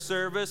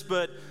service,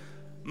 but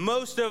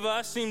most of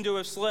us seem to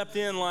have slept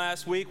in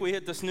last week. We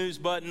hit the snooze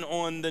button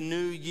on the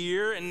new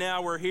year, and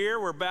now we're here.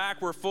 We're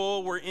back. We're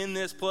full. We're in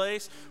this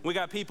place. We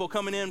got people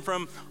coming in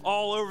from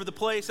all over the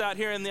place out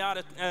here in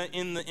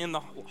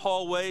the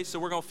hallway. So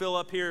we're gonna fill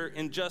up here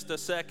in just a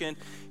second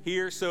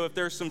here. So if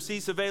there's some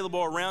seats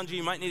available around you,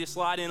 you might need to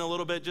slide in a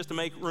little bit just to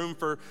make room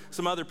for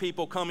some other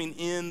people coming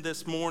in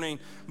this morning.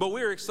 But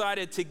we're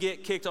excited to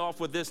get kicked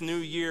off with this new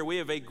year. We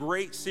have a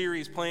great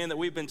series planned that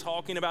we've been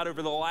talking about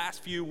over the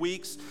last few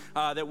weeks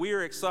that we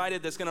are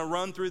excited that's going to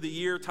run through the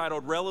year,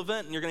 titled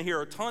Relevant, and you're going to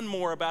hear a ton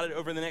more about it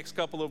over the next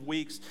couple of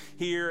weeks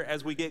here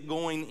as we get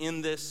going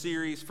in this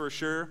series for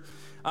sure.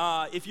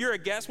 If you're a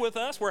guest with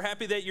us, we're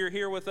happy that you're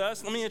here with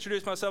us. Let me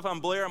introduce myself. I'm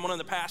Blair. I'm one of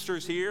the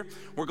pastors here.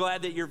 We're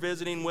glad that you're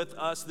visiting with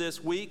us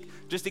this week.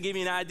 Just to give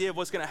you an idea of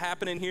what's going to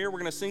happen in here, we're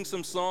going to sing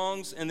some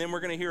songs, and then we're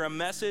going to hear a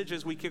message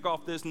as we kick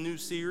off this new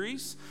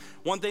series.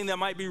 One thing that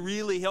might be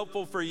really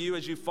helpful for you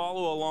as you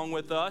follow along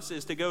with us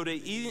is to go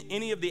to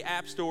any of the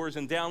app stores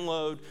and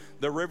download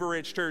the River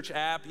Ridge Church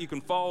app. You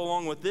can follow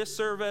along with this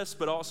service,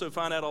 but also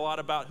find out a lot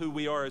about who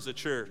we are as a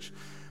church.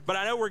 But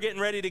I know we're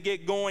getting ready to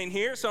get going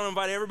here, so I'm going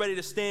to invite everybody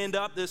to stand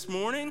up this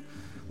morning.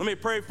 Let me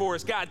pray for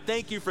us. God,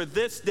 thank you for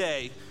this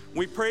day.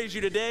 We praise you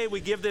today. We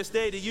give this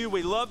day to you.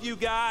 We love you,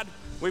 God.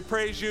 We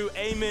praise you.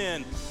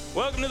 Amen.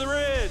 Welcome to the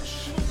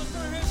Ridge.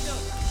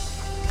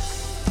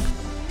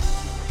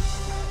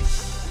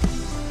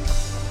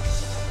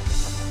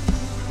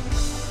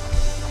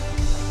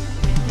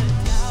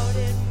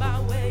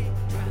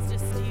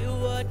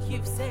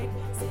 You've said,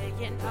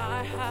 saying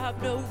I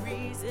have no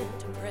reason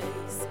to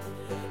praise.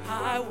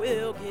 I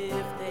will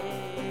give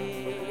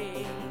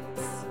thanks.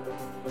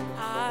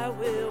 I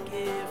will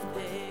give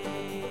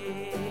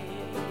thanks.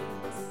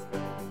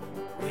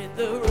 When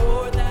the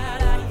roar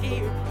that I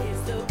hear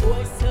is the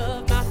voice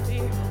of my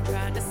fear,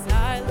 trying to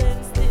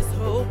silence this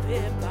hope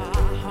in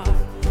my heart,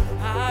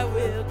 I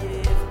will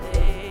give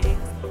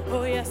thanks.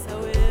 Oh yes, I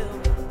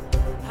will.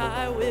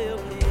 I will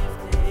give thanks.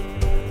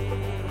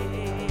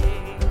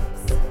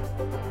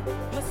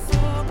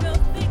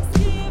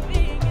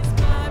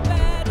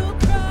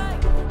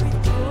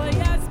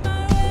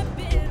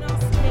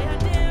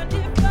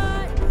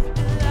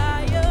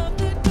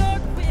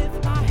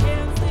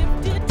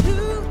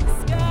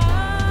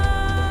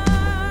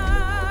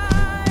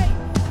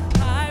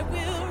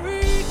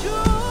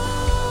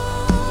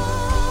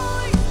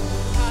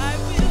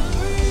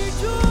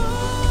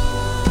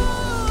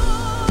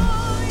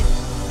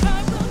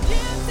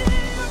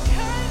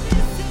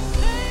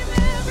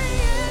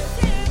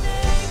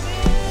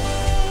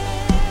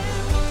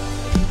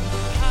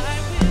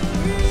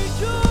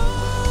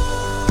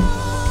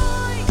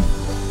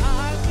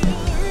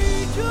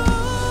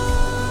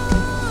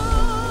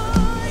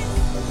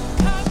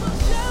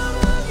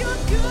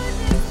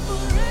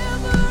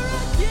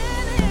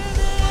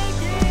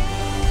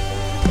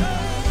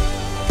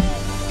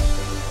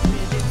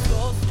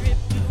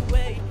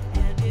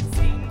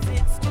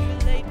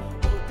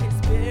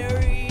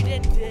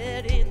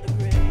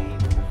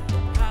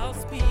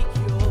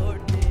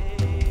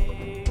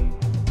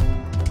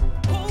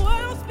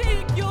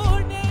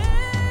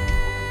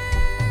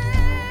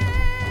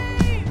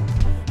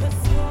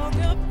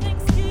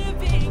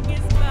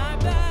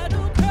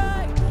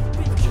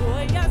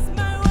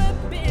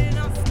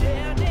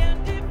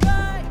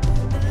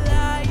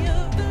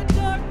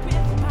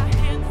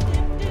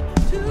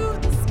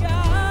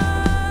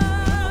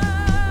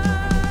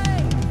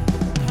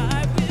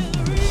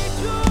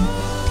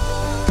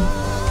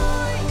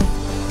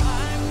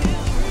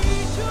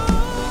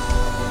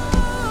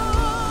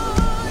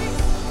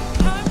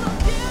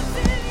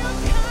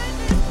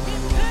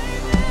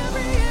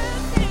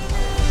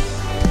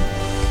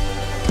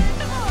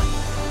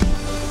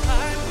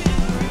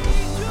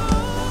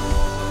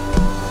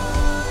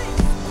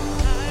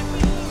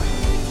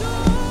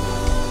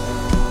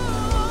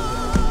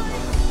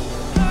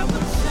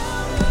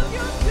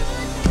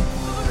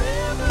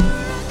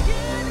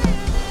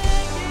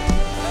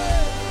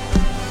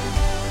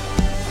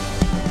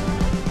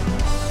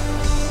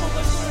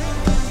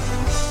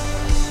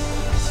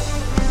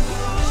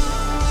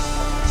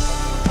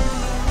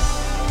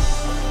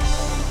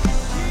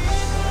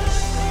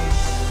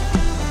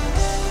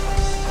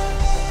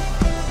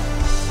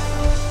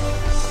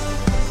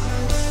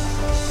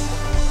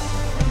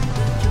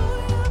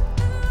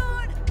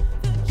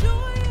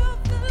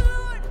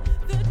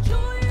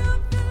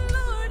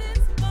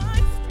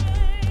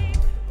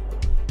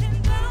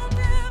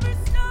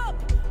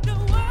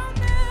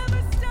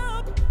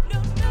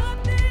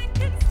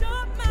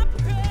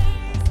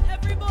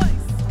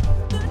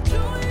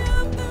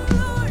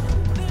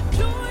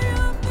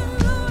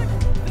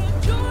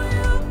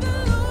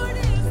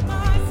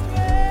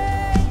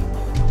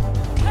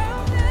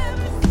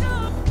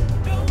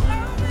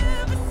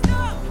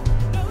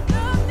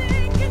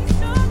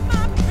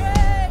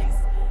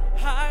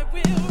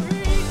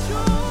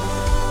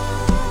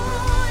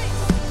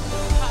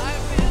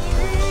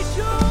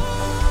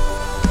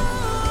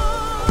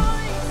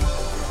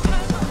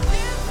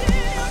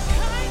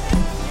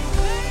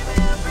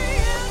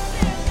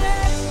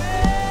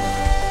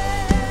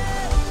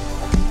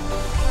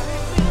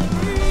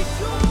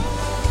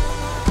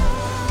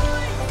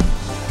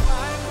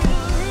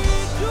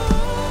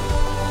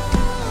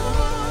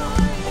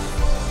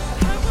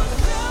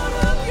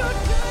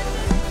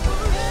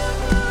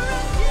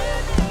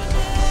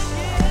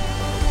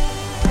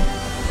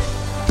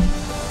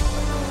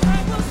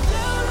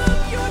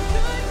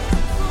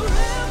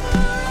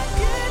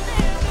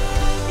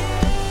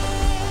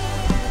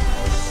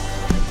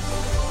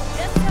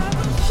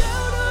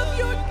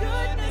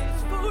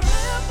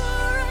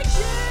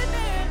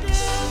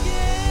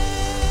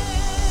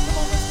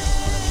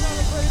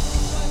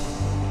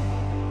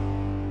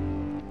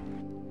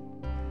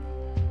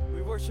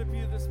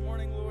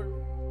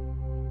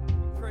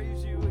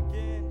 praise you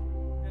again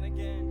and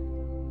again.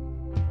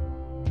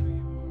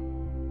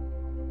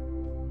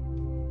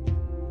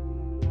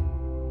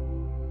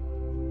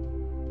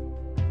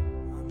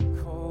 I'm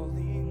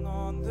calling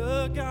on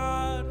the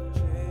God of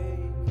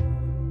Jacob,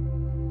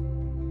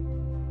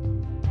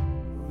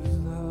 whose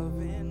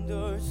love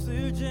endures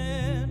through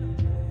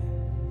generations.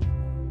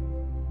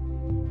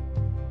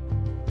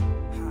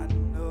 I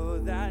know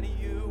that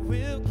you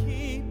will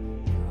keep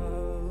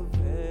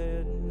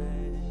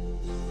covenant.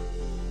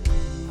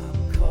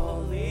 I'm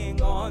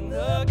calling on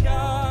the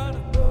God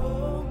of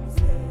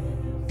Moses,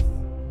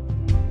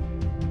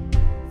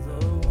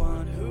 the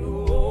one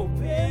who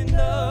opened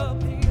up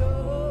the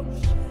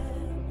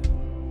ocean.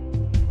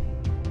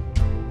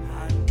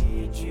 I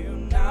need you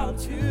now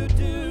to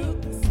do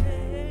the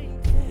same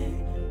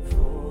thing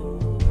for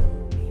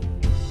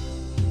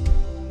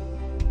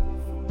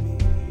me.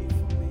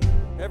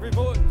 Every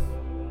voice.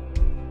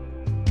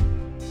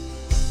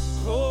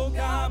 Oh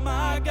God,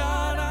 my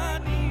God, I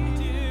need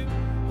you.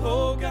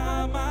 Oh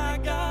God, my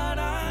God,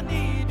 I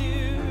need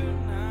you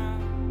now.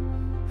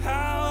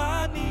 How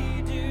I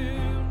need you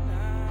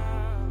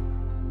now.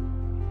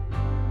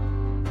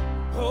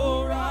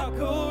 Oh rock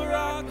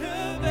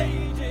of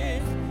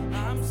ages,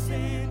 I'm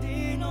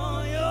standing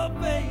on your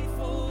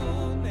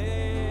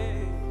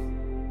faithfulness,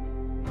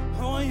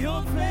 on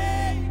your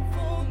faithfulness.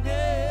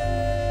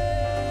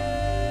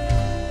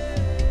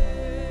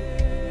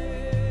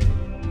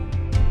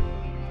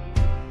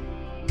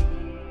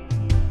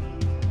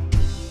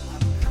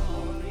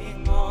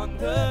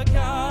 The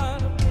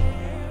God of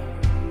Mary,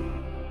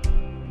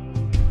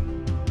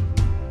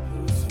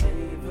 whose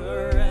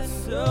favor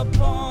rests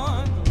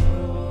upon the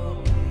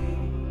lowly.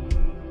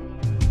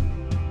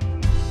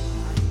 I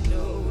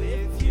know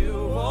with you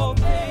all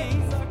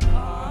things are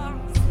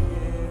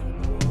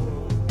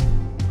possible.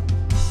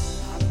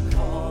 I'm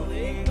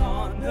calling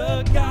on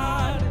the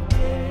God of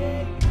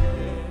David,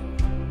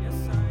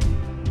 yes I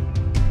am,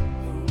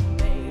 who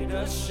made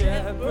a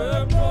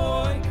shepherd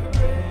boy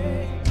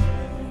courageous.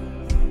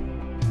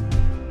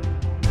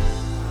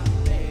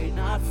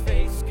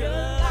 Face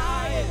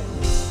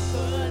Goliath,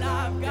 but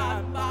I've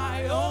got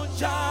my own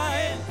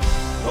giant.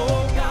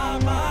 Oh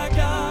God, my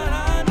God,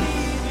 I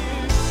need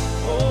you.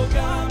 Oh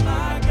God,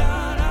 my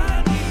God,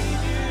 I need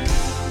you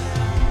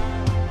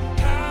now.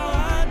 How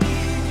I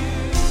need you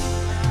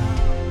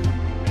now.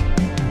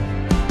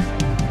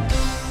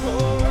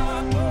 Oh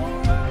rock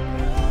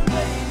of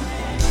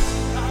ages,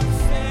 I'm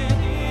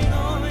standing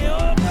on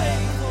your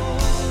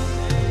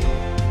faithfulness,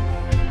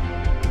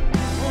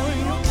 on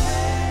your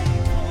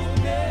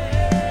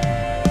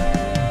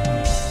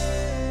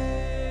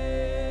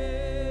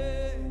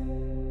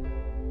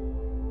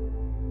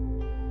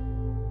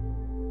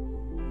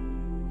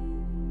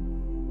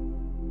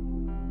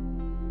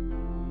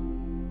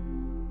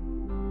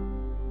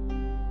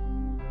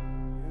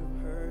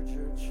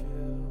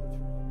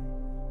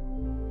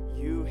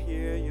you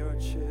hear your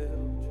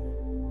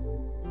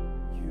children.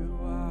 You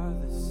are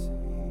the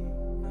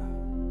same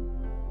God.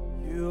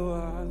 You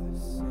are the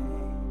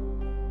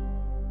same.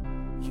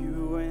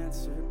 You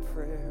answered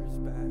prayers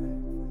back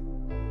then,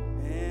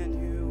 and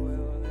you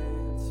will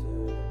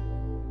answer.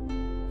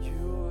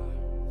 You are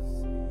the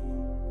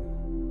same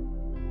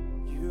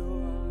God. You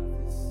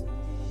are the same.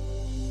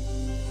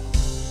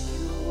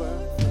 You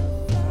are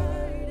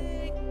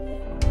providing.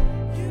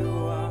 You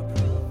are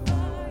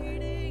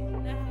providing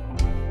now.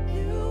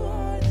 You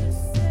are the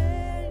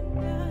same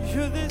God.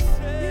 You're the same.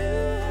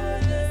 You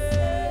are the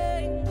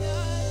same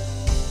God.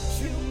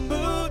 You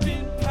moved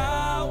in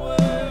power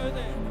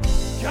then.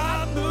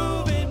 God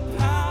move in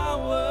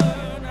power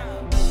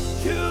now.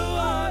 You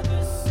are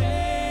the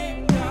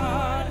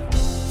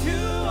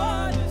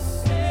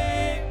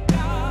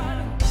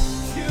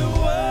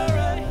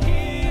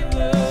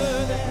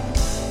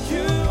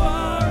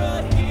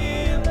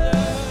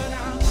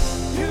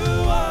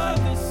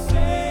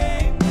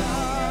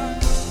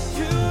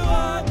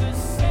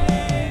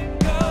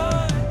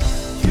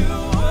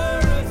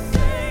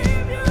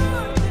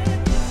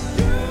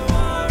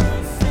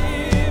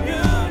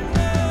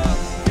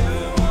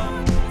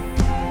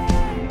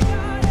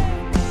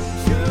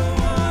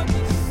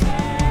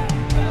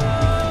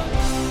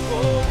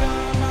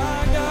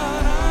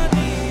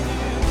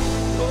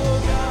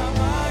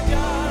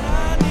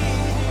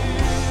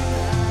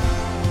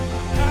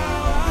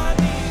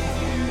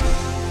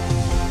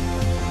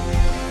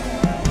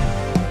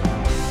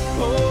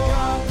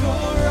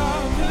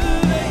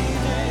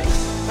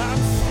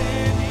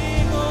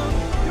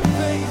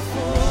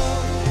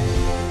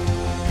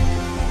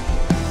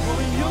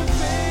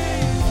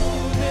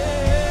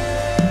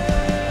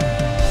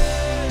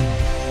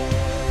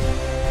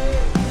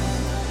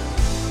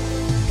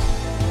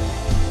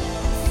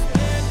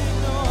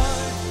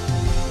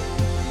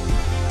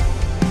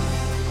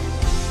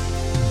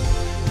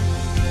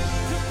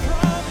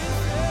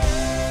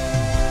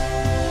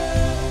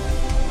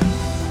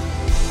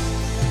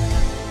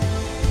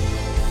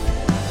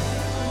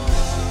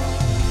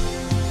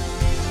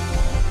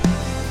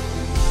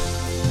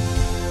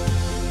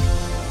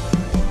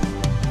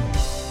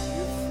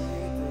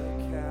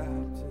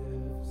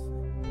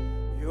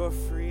You're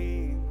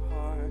freeing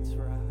hearts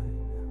right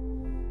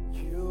now.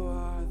 You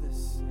are the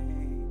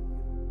same.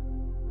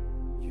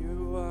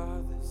 You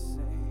are the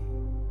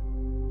same.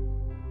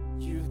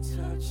 You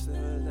touch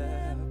the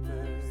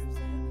lepers,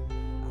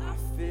 and I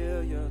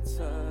feel your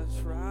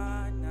touch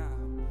right now.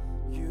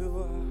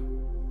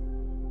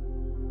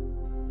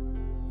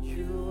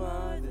 You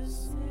are the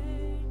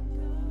same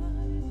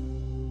God.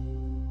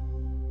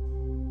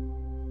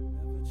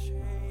 Never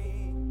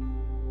change.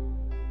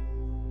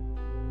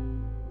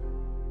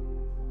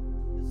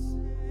 The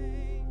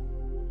same.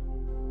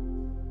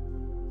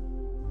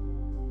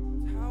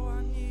 It's how I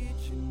need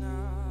you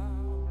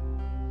now.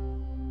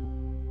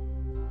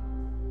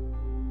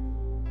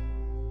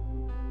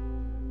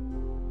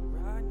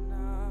 Right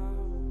now.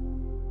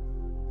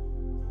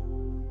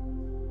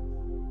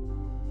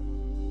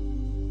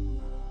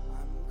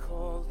 I'm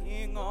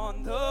calling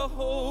on the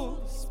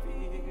Holy Spirit.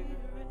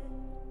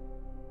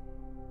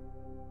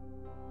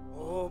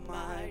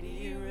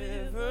 Almighty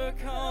river,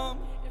 come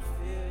and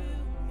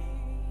fill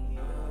me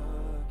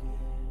again.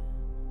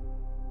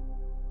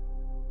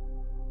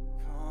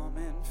 Come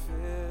and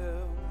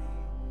fill me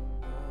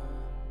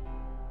up.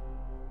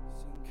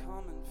 Sing,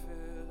 come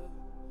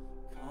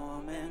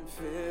and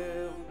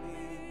fill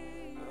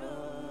me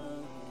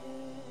again.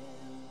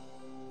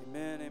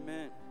 Amen,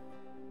 amen.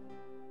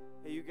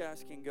 Hey, you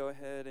guys can go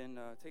ahead and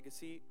take a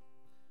seat.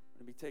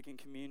 We're going to be taking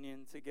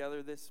communion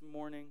together this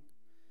morning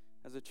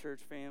as a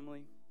church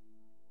family.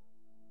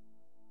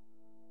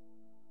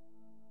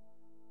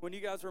 When you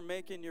guys were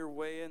making your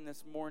way in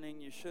this morning,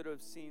 you should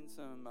have seen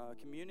some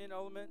communion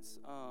elements.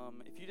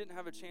 If you didn't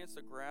have a chance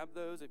to grab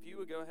those, if you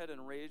would go ahead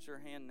and raise your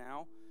hand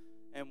now,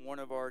 and one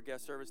of our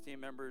guest service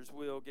team members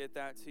will get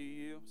that to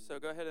you. So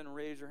go ahead and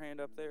raise your hand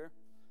up there.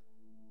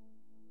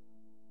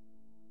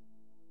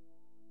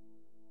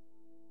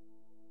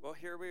 Well,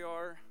 here we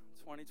are,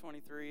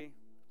 2023,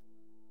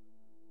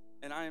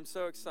 and I am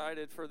so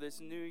excited for this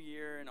new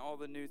year and all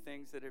the new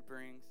things that it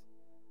brings.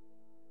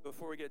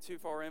 Before we get too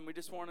far in, we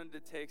just wanted to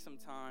take some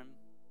time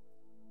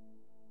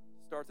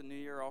to start the new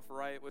year off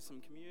right with some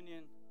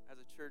communion as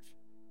a church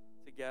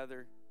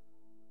together.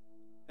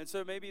 And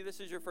so maybe this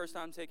is your first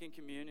time taking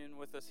communion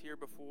with us here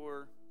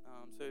before.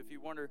 So if you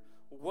wonder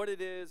what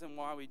it is and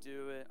why we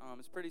do it,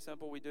 it's pretty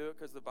simple. We do it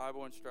because the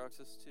Bible instructs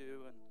us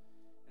to. And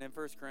in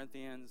 1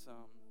 Corinthians,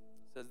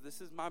 it says, "This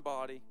is my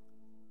body,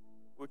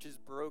 which is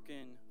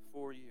broken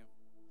for you."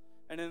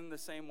 And in the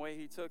same way,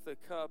 he took the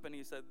cup and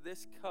he said,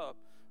 "This cup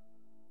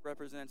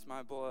represents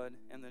my blood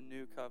and the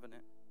new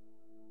covenant.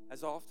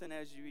 As often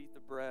as you eat the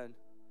bread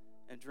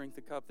and drink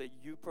the cup, that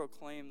you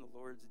proclaim the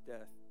Lord's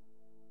death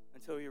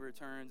until he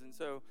returns." And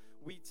so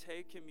we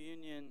take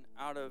communion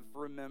out of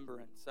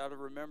remembrance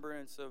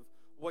of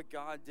what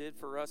God did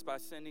for us by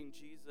sending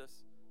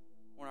Jesus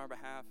on our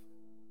behalf.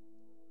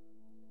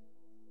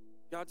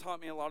 God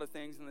taught me a lot of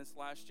things in this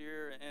last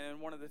year,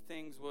 and one of the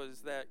things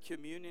was that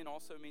communion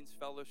also means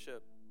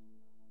fellowship.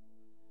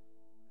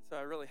 So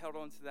I really held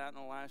on to that in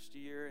the last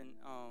year, and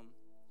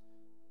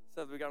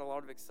so we got a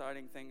lot of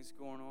exciting things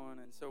going on.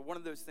 And so one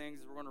of those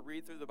things is we're going to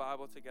read through the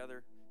Bible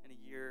together in a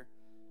year.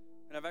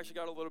 And I've actually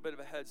got a little bit of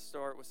a head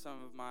start with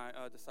some of my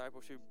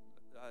discipleship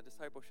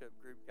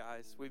group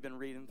guys. We've been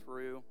reading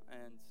through,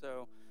 and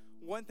so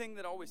one thing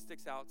that always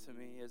sticks out to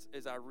me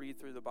as I read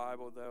through the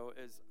Bible, though,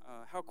 is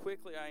how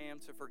quickly I am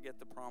to forget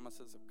the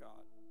promises of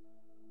God.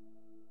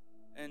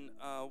 And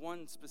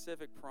one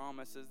specific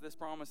promise is this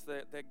promise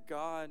that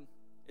God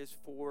is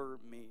for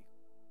me,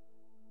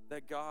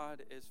 that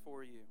God is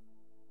for you.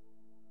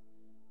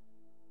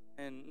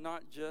 And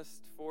not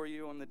just for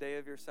you on the day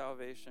of your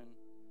salvation,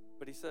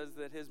 but he says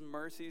that his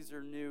mercies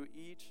are new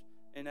each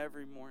and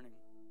every morning.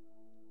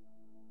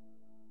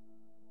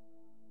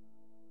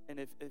 And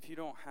if you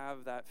don't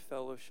have that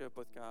fellowship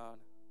with God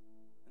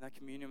and that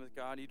communion with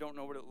God, you don't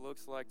know what it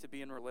looks like to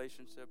be in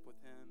relationship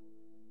with him.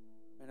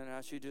 And I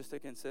ask you just to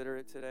consider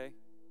it today.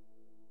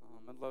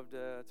 I'd love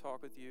to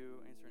talk with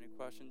you, answer any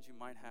questions you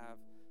might have,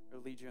 or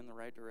lead you in the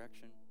right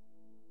direction.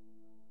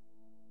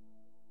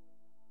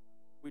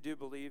 We do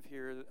believe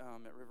here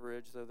at River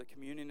Ridge, though, that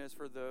communion is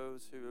for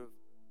those who have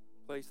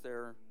placed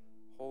their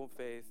whole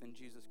faith in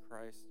Jesus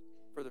Christ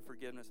for the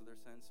forgiveness of their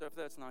sins. So if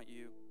that's not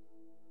you,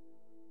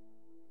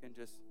 you can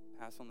just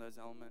pass on those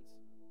elements.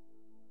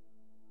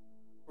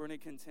 We're going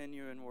to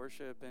continue in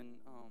worship, and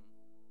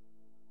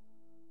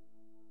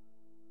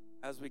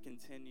as we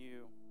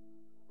continue,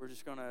 we're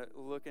just going to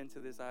look into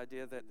this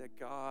idea that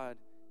God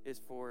is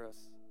for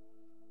us.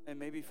 And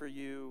maybe for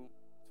you,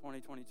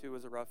 2022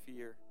 was a rough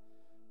year.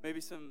 Maybe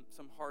some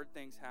hard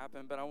things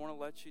happened, but I want to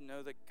let you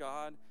know that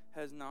God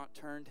has not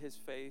turned his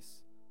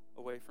face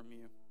away from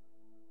you.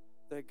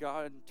 That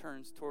God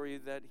turns toward you,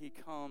 that he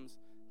comes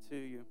to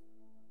you.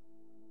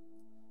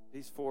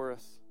 He's for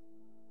us.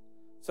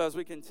 So as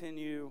we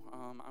continue,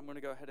 I'm going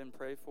to go ahead and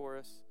pray for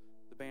us.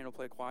 The band will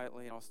play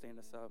quietly, and I'll stand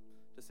us up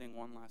to sing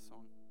one last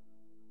song.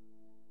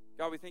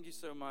 God, we thank you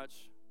so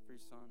much for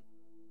your son.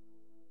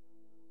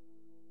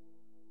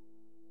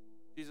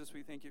 Jesus,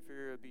 we thank you for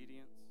your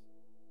obedience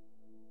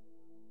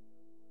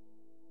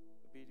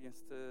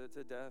obedience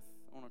to death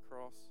on a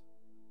cross.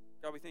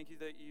 God, we thank you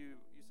that you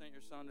sent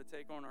your Son to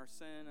take on our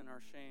sin and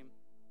our shame,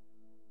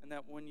 and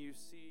that when you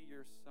see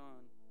your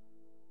Son,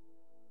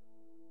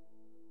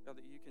 God,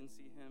 that you can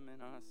see him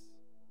in us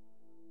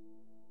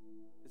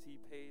as he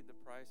paid the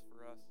price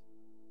for us.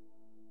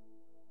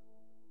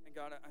 And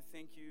God, I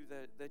thank you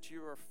that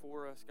you are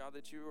for us, God,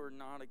 that you are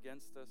not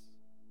against us.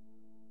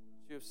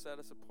 You have set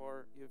us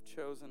apart. You have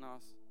chosen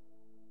us.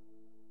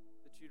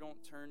 That you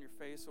don't turn your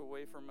face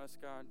away from us,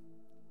 God.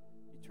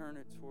 You turn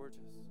it towards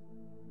us.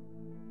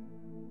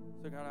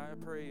 So, God, I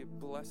pray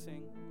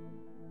blessing.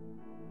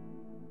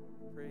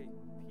 I pray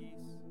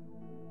peace.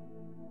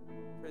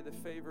 I pray the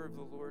favor of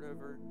the Lord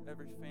over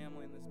every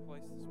family in this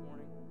place this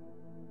morning.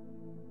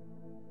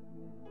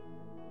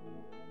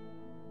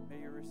 May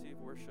you receive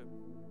worship.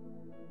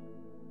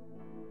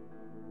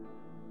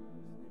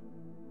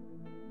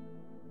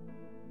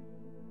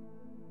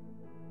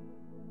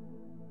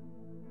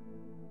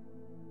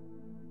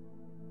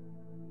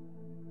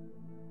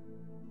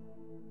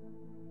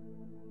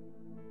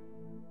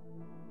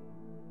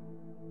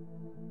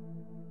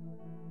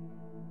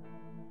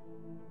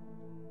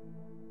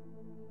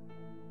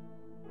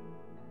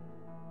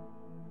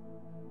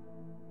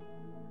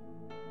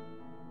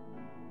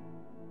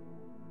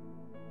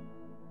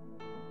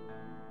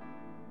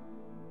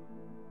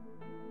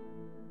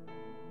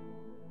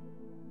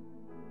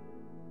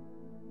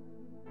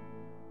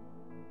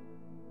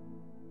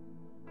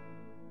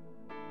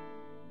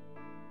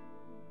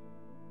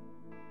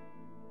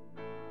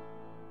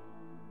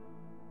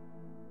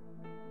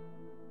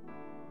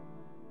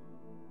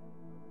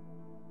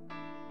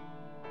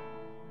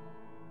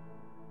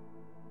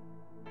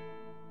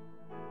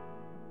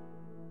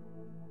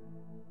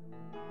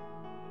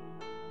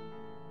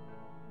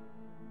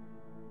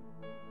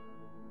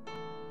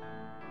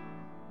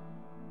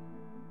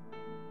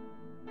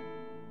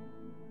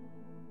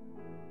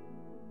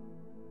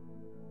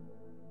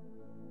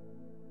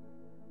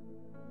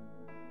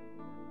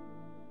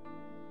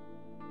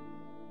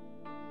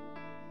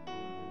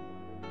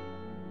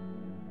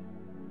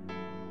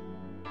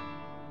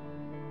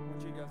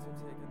 Have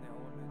taken the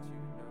elements, you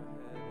can go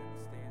ahead and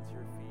stand to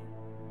your feet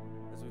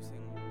as we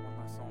sing one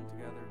last song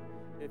together.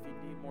 If you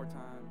need more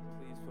time,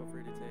 please feel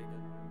free to take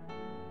it.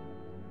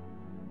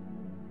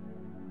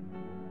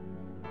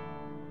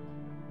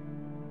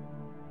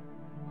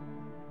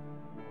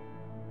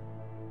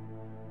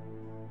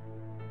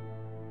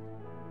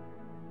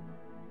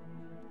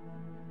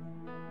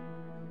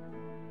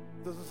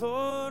 The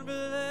Lord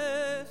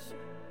bless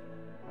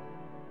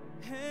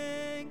you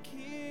and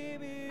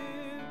keep you.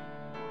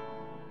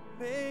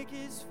 Make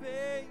his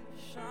face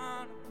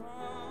shine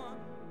upon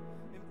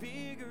you and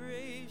be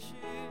gracious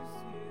to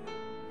you.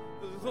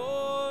 The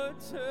Lord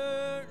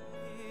turn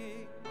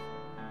his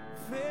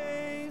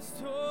face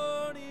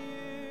toward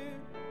you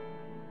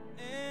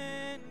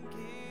and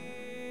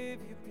give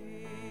you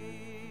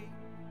peace.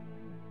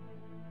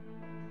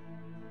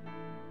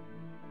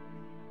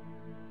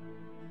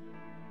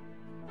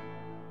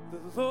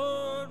 The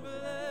Lord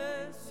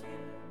bless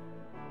you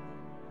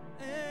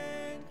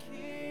and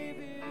keep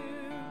you.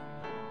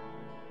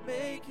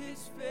 Make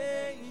his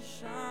face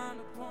shine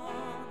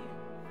upon you,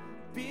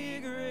 be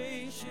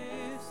gracious to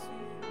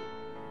you.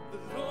 The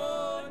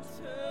Lord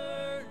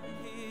turn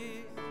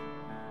his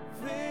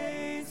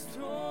face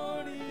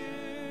toward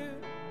you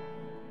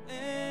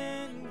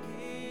and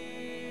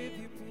give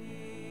you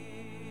peace.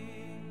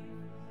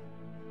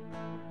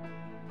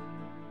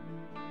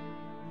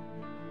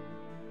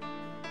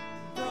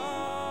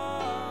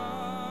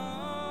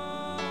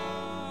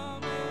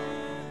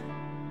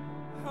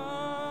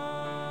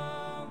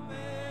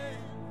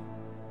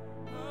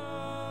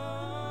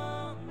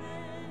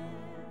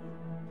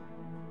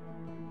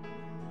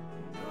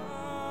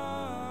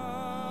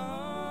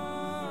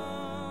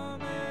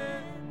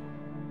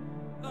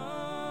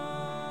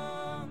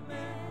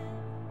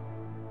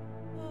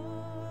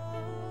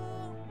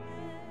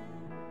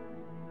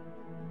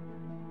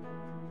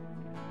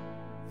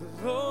 The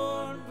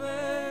Lord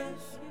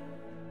bless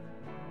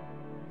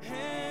you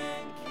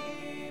and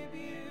keep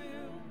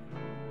you.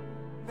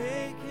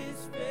 Make his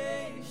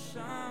face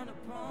shine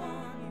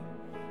upon you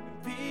and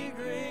be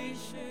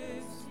gracious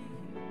to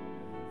you.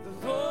 The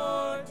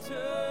Lord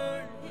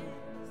turn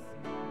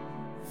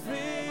his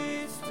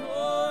face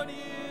toward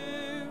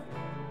you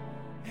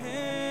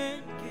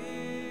and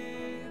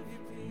give you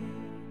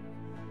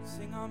peace.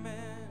 Sing amen.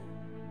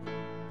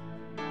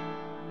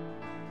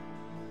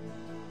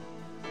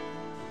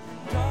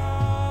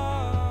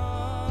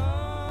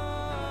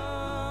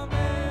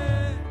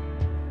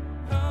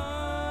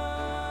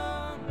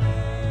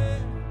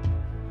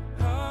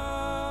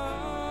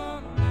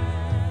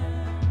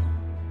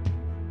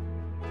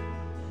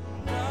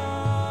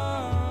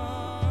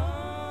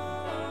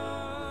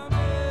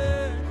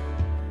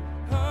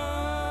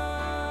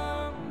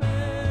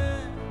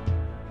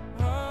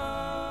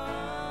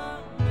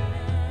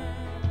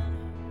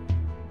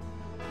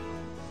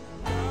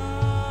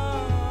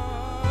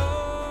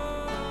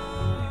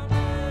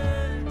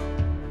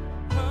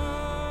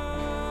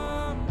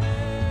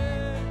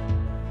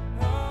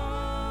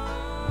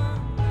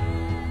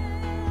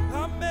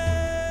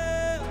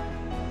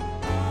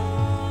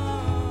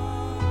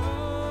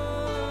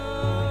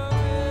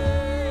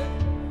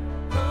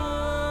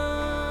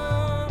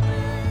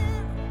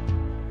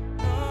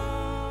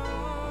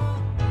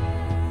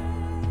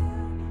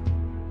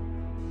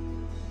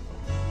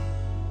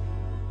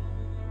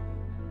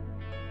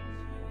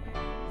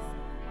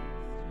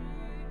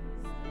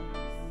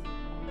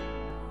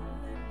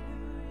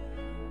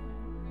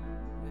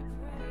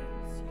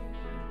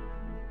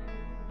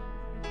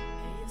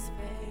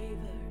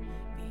 favor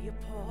be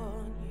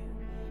upon you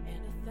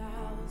and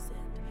 1,000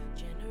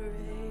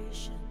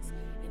 generations,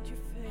 and your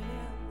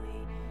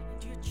family,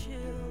 and your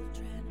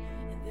children,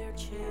 and their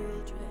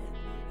children,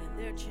 and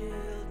their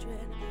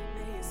children.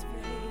 May his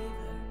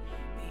favor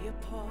be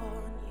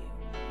upon you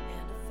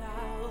and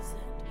 1,000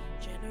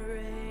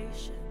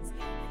 generations,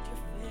 and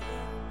your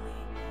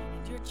family,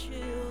 and your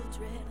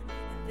children,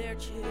 and their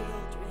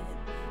children,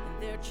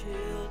 and their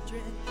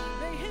children.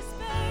 May his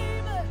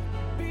favor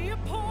be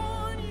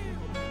upon you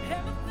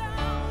and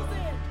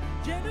 1,000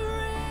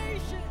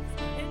 generations,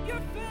 and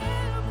your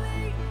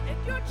family,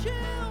 and your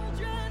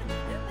children,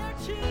 and their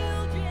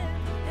children,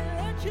 and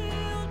their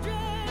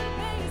children.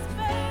 May his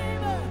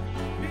favor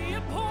be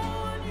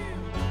upon you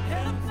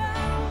and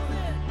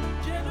 1,000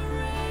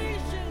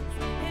 generations,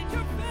 and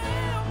your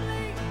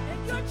family,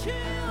 and your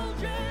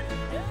children,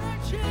 and their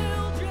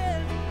children,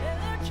 and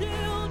their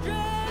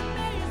children.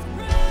 May his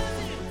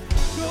presence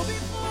go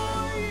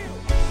before you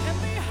and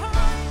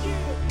behind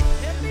you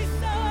and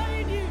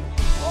beside you,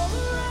 all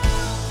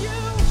around you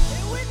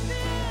and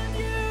within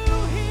you.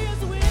 He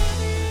is with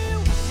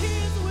you. He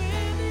is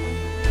with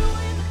you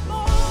in the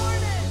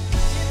morning,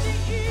 in the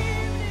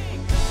evening,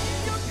 in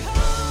your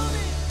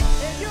coming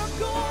and your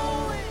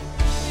going,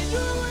 in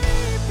your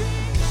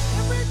weeping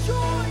and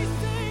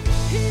rejoicing.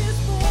 He is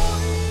for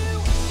you.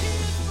 He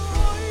is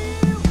for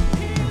you.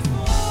 He is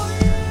for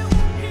you.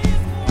 He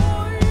is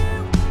for you.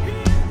 He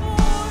is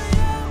for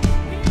you.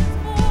 He is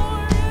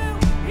for you.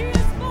 He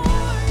is for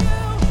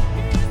you. He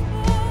is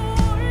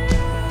for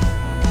you.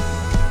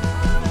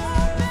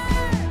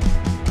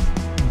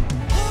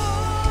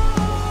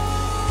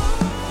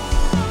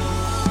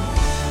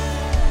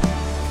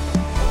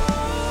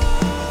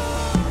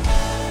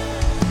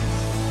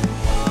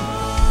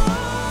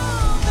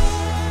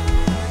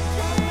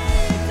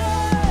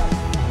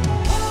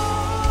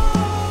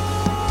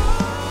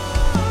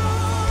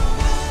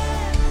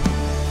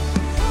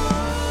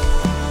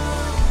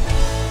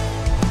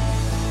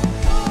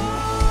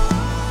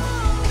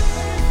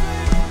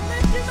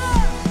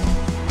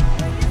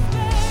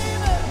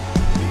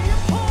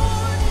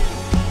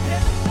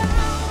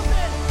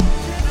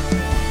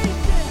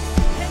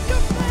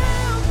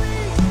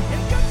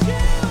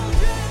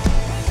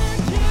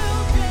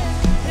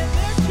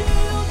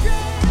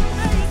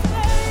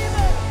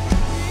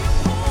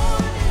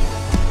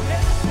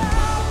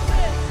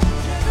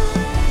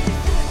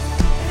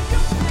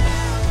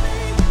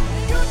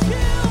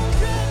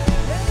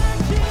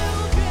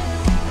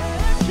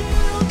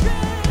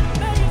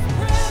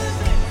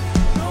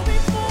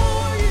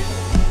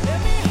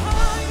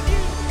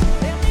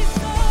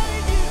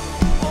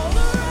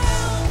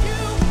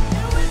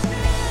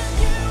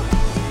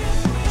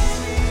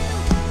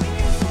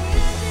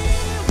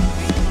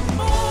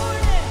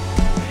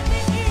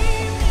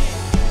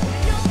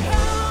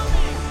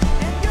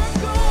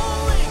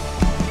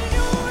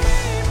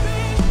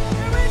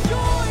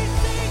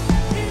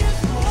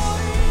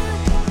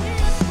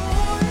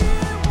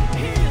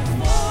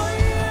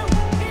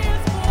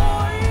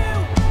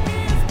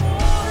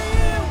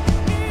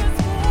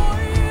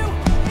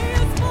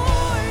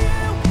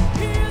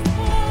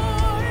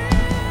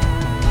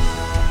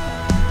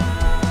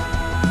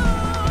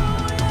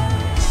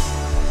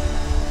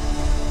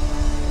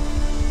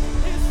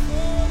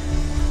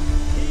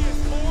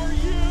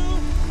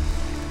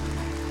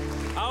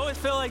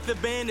 The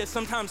band is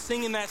sometimes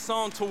singing that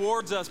song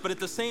towards us, but at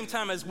the same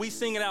time as we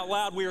sing it out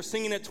loud, we are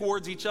singing it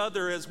towards each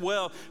other as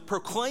well,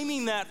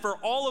 proclaiming that for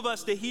all of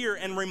us to hear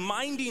and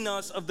reminding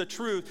us of the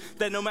truth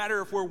that no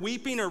matter if we're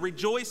weeping or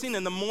rejoicing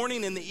in the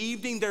morning, in the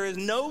evening, there is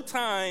no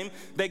time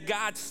that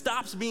God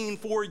stops being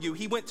for you.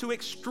 He went to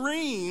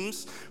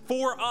extremes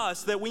for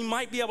us that we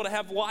might be able to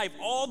have life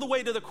all the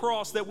way to the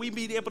cross, that we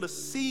be able to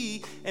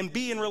see and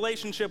be in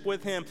relationship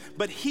with him.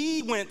 But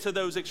he went to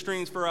those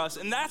extremes for us,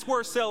 and that's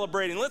worth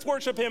celebrating. Let's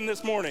worship him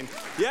this morning.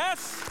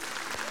 Yes?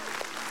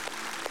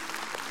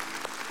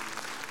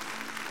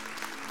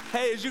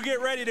 Hey, as you get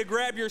ready to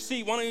grab your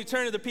seat, why don't you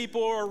turn to the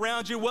people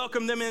around you,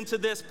 welcome them into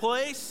this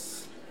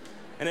place.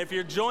 And if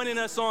you're joining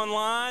us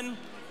online,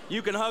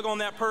 you can hug on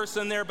that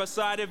person there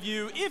beside of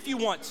you if you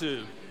want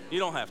to. You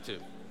don't have to.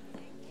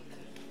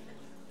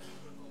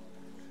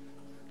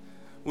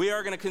 We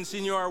are going to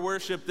continue our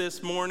worship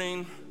this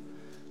morning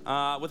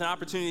with an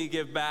opportunity to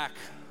give back.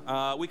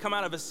 We come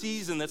out of a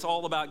season that's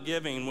all about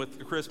giving with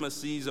the Christmas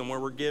season, where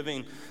we're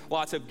giving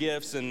lots of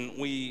gifts, and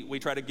we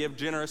try to give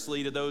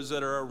generously to those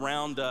that are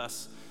around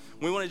us.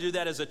 We want to do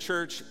that as a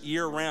church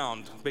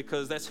year-round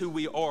because that's who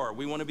we are.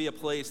 We want to be a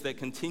place that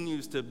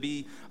continues to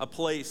be a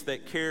place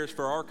that cares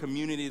for our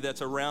community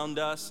that's around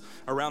us,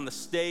 around the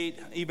state,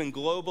 even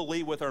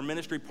globally with our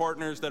ministry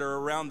partners that are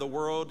around the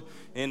world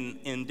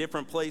in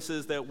different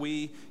places that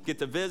we get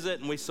to visit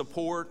and we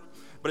support.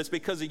 But it's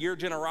because of your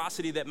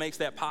generosity that makes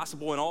that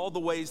possible, and all the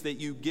ways that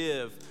you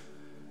give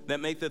that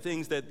make the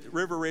things that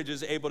River Ridge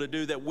is able to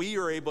do, that we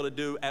are able to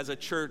do as a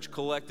church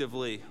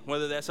collectively,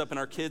 whether that's up in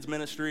our kids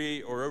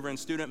ministry or over in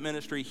student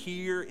ministry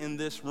here in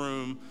this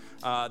room,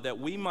 that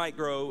we might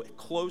grow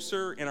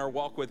closer in our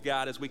walk with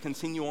God as we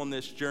continue on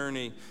this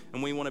journey.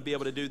 And we want to be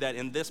able to do that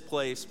in this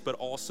place, but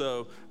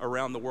also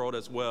around the world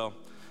as well.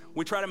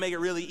 We try to make it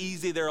really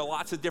easy. There are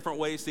lots of different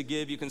ways to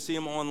give. You can see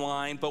them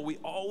online, but we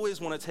always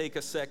want to take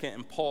a second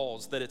and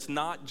pause, that it's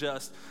not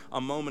just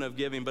a moment of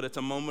giving, but it's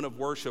a moment of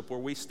worship where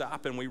we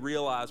stop and we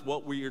realize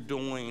what we are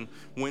doing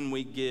when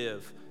we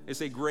give.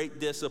 It's a great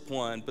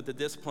discipline, but the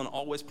discipline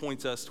always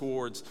points us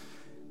towards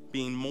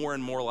being more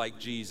and more like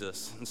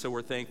Jesus. And so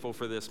we're thankful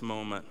for this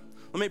moment.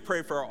 Let me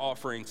pray for our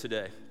offering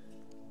today.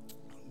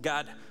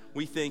 God,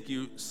 we thank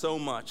you so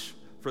much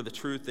for the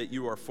truth that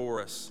you are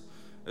for us.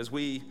 As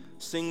we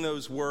sing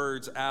those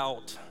words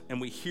out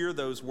and we hear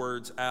those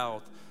words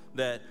out,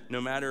 that no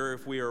matter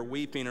if we are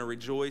weeping or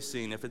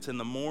rejoicing, if it's in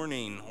the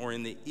morning or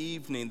in the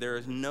evening, there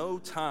is no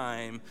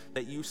time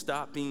that you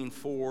stop being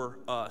for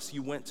us.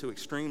 You went to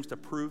extremes to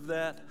prove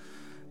that,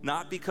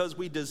 not because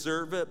we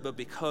deserve it, but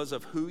because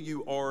of who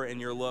you are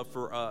and your love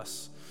for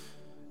us.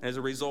 As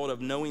a result of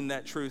knowing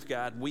that truth,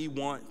 God, we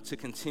want to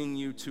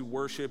continue to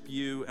worship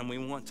you, and we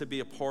want to be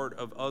a part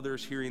of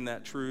others hearing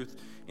that truth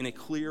in a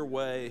clear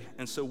way.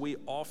 And so we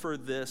offer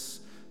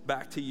this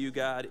back to you,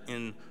 God,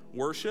 in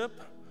worship.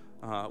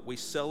 We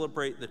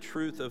celebrate the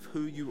truth of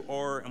who you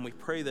are, and we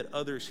pray that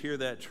others hear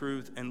that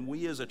truth. And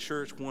we as a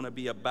church want to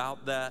be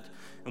about that,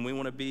 and we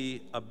want to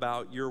be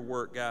about your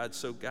work, God.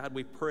 So, God,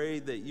 we pray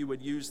that you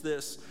would use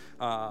this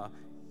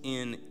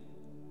in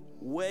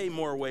way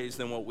more ways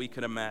than what we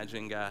could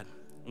imagine, God.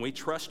 We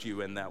trust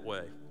you in that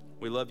way.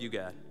 We love you,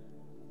 God.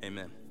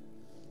 Amen.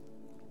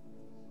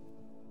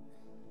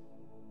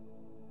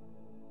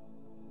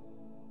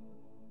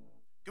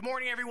 Good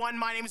morning, everyone.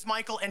 My name is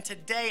Michael, and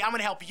today I'm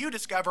going to help you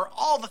discover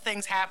all the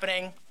things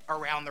happening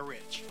around the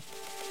Ridge.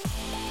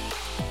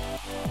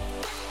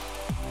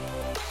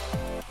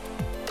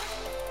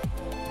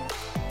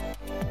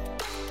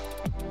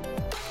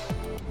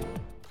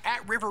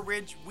 At River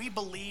Ridge, we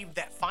believe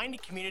that finding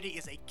community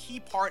is a key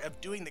part of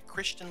doing the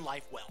Christian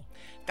life well.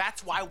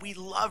 That's why we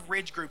love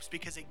Ridge groups,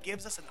 because it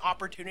gives us an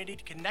opportunity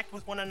to connect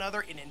with one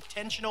another in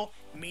intentional,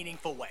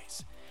 meaningful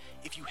ways.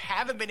 If you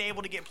haven't been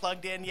able to get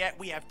plugged in yet,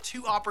 we have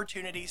 2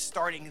 opportunities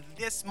starting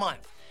this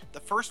month. The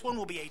first one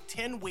will be a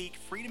 10-week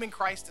Freedom in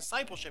Christ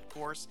discipleship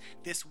course.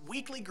 This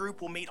weekly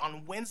group will meet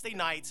on Wednesday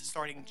nights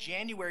starting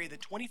January the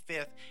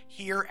 25th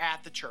here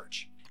at the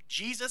church.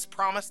 Jesus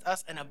promised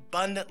us an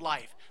abundant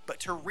life, but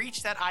to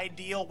reach that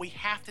ideal, we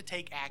have to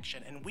take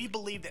action, and we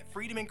believe that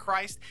Freedom in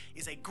Christ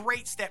is a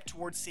great step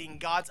towards seeing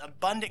God's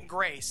abundant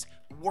grace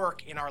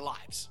work in our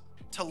lives.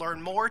 To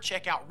learn more,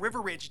 check out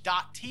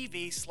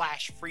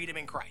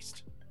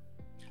riverridge.tv/freedominchrist.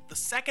 The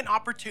second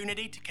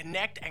opportunity to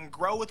connect and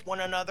grow with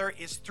one another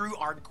is through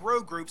our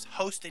Grow Groups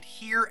hosted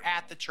here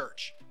at the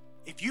church.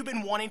 If you've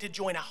been wanting to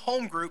join a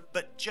home group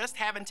but just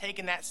haven't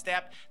taken that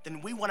step,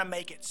 then we want to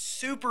make it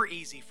super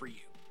easy for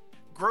you.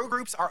 Grow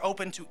Groups are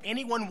open to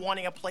anyone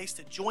wanting a place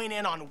to join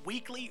in on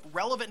weekly,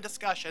 relevant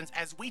discussions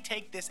as we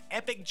take this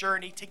epic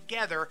journey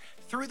together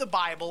through the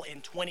Bible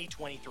in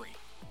 2023.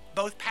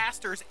 Both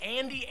pastors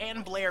Andy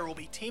and Blair will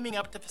be teaming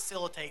up to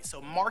facilitate,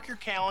 so mark your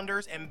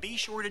calendars and be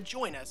sure to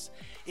join us.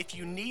 If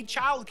you need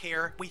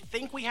childcare, we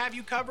think we have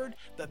you covered,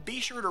 but be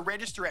sure to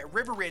register at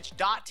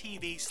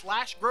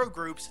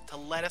riverridge.tv/growgroups to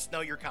let us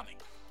know you're coming.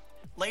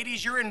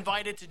 Ladies, you're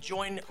invited to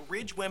join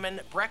Ridge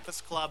Women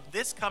Breakfast Club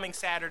this coming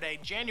Saturday,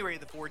 January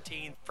the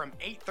 14th from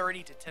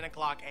 8:30 to 10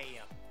 o'clock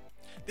a.m.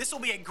 This will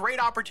be a great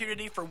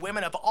opportunity for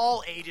women of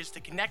all ages to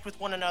connect with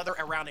one another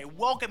around a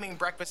welcoming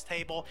breakfast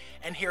table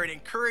and hear an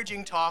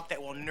encouraging talk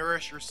that will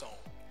nourish your soul.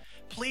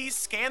 Please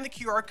scan the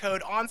QR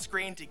code on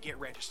screen to get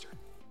registered.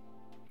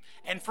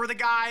 And for the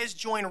guys,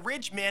 join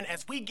Ridge Men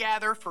as we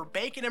gather for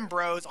Bacon and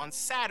Bros on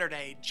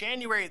Saturday,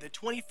 January the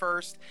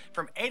 21st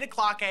from 8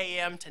 o'clock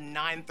a.m. to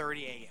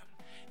 9:30 a.m.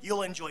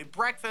 You'll enjoy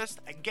breakfast,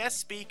 a guest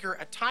speaker,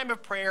 a time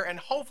of prayer, and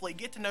hopefully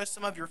get to know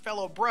some of your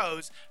fellow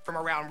bros from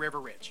around River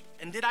Ridge.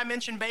 And did I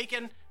mention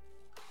bacon?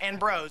 And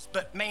bros,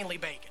 but mainly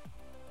bacon.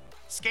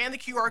 Scan the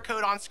QR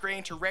code on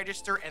screen to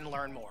register and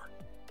learn more.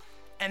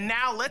 And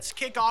now let's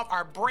kick off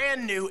our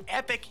brand new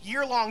epic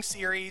year-long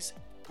series,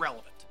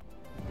 Relevant.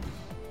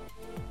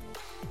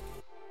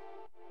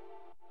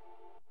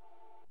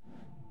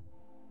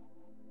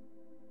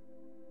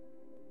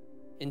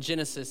 In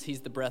Genesis, he's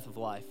the breath of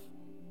life.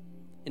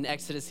 In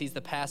Exodus, he's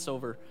the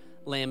Passover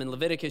lamb. In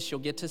Leviticus, you'll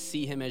get to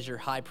see him as your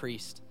high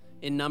priest.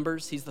 In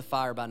Numbers, he's the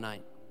fire by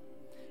night.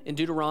 In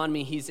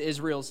Deuteronomy, he's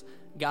Israel's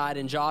guide.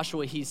 In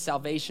Joshua, he's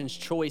salvation's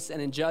choice.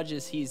 And in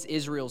Judges, he's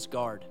Israel's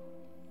guard.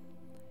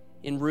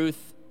 In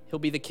Ruth, he'll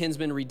be the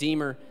kinsman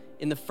redeemer.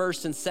 In the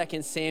 1st and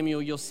 2nd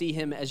Samuel, you'll see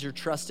him as your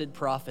trusted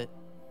prophet.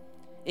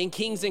 In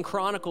Kings and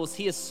Chronicles,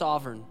 he is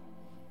sovereign.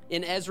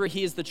 In Ezra,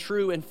 he is the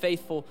true and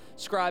faithful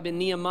scribe. In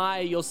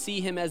Nehemiah, you'll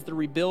see him as the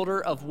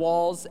rebuilder of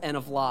walls and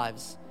of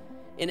lives.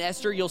 In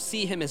Esther, you'll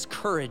see him as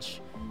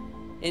courage.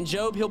 In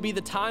Job, he'll be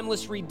the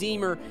timeless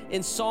redeemer.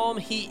 In Psalm,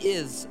 he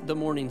is the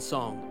morning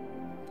song.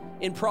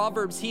 In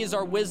Proverbs, he is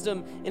our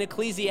wisdom. In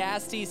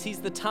Ecclesiastes, he's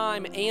the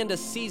time and a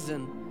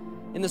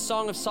season. In the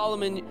Song of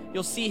Solomon,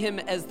 you'll see him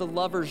as the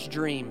lover's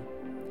dream.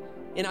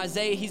 In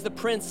Isaiah, he's the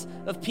Prince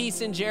of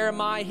Peace. In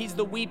Jeremiah, he's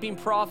the weeping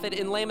prophet.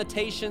 In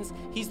Lamentations,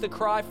 he's the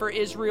cry for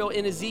Israel.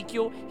 In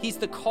Ezekiel, he's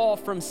the call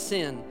from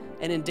sin.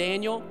 And in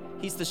Daniel,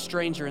 he's the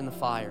stranger in the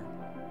fire.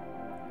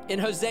 In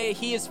Hosea,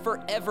 he is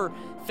forever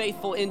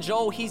faithful. In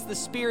Joel, he's the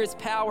Spirit's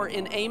power.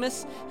 In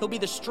Amos, he'll be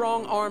the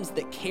strong arms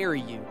that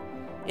carry you.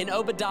 In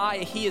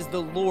Obadiah, he is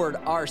the Lord,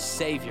 our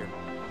Savior.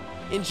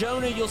 In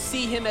Jonah, you'll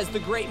see him as the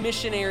great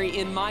missionary.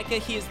 In Micah,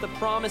 he is the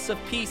promise of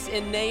peace.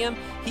 In Nahum,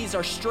 he's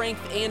our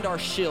strength and our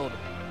shield.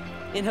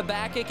 In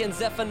Habakkuk and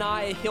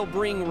Zephaniah, he'll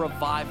bring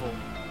revival.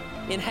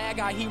 In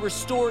Haggai, he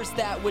restores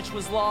that which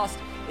was lost.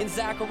 In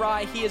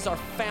Zechariah, he is our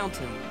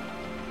fountain.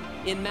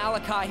 In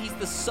Malachi, he's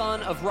the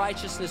Son of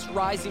righteousness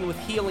rising with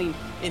healing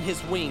in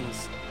his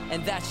wings.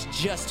 And that's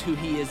just who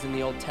he is in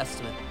the Old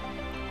Testament.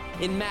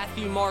 In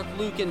Matthew, Mark,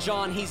 Luke, and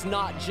John, he's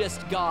not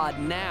just God.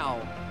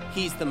 Now,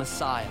 he's the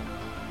Messiah.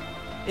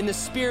 In the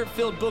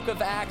Spirit-filled book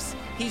of Acts,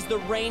 he's the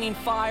raining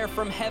fire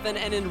from heaven.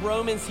 And in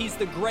Romans, he's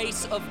the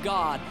grace of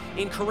God.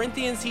 In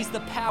Corinthians, he's the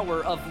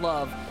power of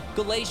love.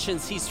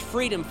 Galatians, he's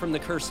freedom from the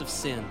curse of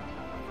sin.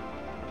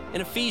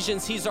 In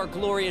Ephesians, he's our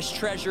glorious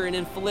treasure. And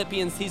in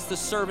Philippians, he's the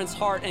servant's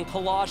heart. And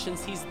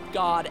Colossians, he's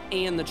God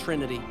and the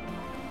Trinity.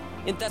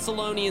 In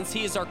Thessalonians,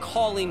 he is our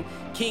calling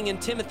king. In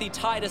Timothy,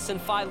 Titus,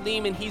 and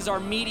Philemon, he's our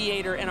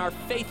mediator and our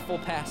faithful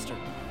pastor.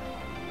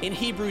 In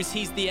Hebrews,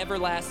 he's the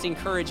everlasting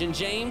courage. In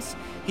James,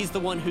 he's the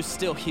one who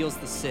still heals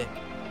the sick.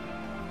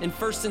 In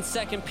 1st and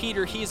 2nd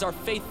Peter, he's our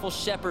faithful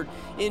shepherd.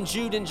 In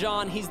Jude and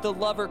John, he's the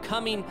lover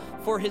coming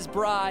for his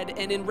bride.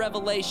 And in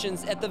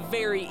Revelations, at the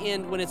very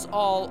end, when it's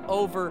all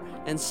over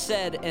and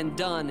said and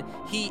done,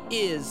 he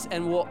is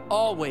and will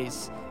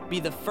always be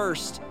the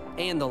first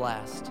and the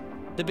last,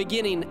 the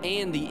beginning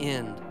and the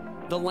end,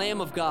 the Lamb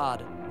of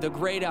God, the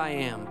great I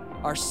am,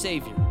 our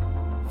Savior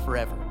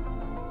forever.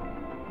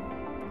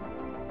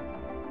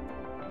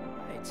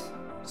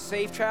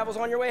 Safe travels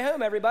on your way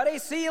home, everybody.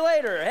 See you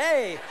later.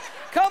 Hey,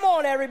 come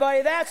on,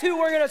 everybody. That's who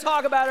we're going to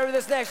talk about over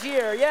this next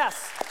year.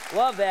 Yes,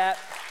 love that.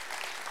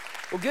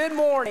 Well, good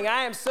morning.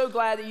 I am so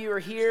glad that you are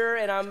here,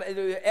 and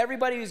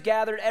everybody who's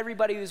gathered,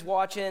 everybody who's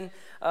watching,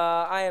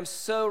 I am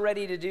so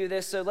ready to do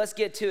this, so let's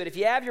get to it. If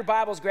you have your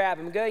Bibles, grab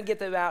them. Go ahead and get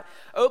them out.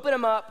 Open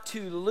them up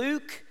to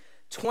Luke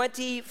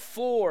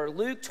 24.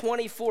 Luke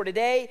 24.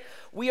 Today,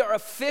 we are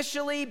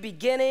officially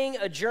beginning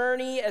a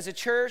journey as a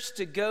church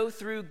to go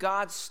through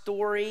God's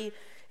story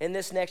in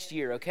this next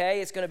year,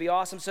 okay? It's going to be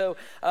awesome. So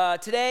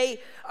today,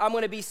 I'm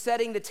going to be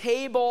setting the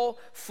table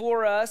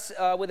for us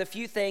with a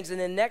few things. And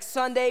then next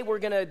Sunday, we're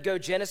going to go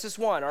Genesis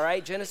 1, all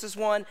right? Genesis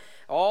 1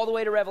 all the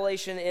way to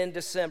Revelation in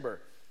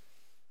December.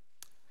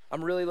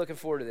 I'm really looking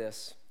forward to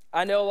this.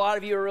 I know a lot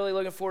of you are really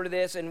looking forward to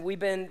this, and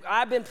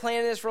I've been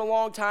planning this for a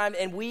long time,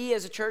 and we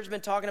as a church have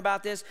been talking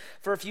about this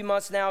for a few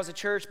months now as a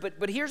church,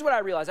 but here's what I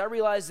realized. I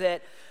realized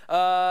that,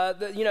 I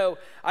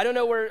don't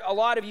know where a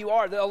lot of you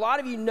are. A lot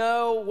of you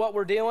know what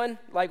we're doing,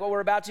 like what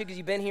we're about to, because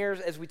you've been here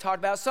as we talked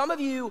about. Some of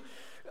you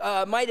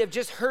might have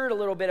just heard a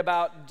little bit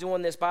about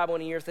doing this Bible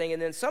in a year thing, and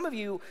then some of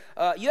you,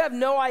 you have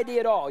no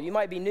idea at all. You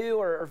might be new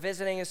or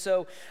visiting, and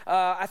so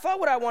I thought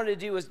what I wanted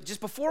to do is just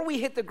before we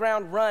hit the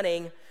ground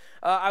running,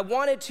 I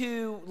wanted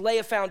to lay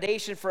a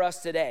foundation for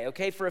us today,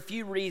 okay, for a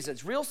few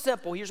reasons. Real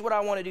simple, here's what I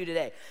want to do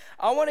today.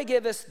 I want to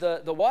give us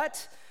the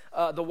what,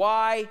 the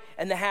why,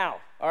 and the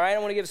how, all right? I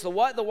want to give us the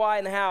what, the why,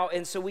 and the how,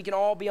 and so we can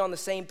all be on the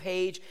same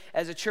page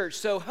as a church.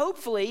 So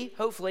hopefully,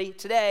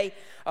 today,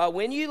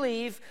 when you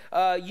leave,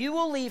 you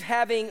will leave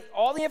having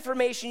all the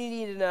information you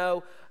need to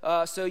know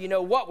so you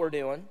know what we're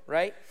doing,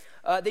 right?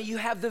 That you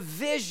have the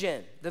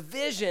vision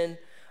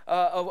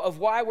of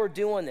why we're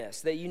doing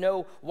this, that you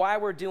know why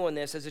we're doing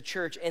this as a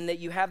church, and that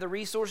you have the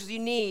resources you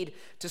need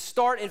to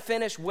start and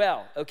finish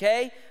well,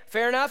 okay?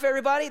 Fair enough,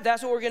 everybody?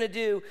 That's what we're going to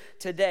do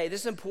today.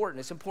 This is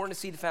important. It's important to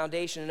see the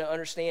foundation and to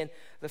understand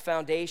the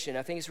foundation.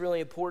 I think it's really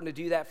important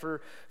to do that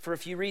for a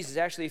few reasons,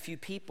 actually a few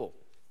people.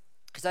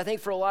 Because I think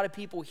for a lot of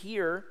people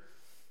here,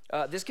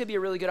 this could be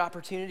a really good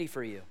opportunity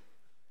for you.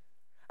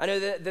 I know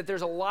that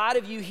there's a lot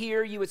of you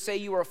here, you would say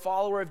you are a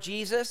follower of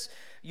Jesus,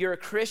 you're a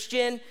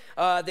Christian,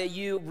 that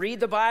you read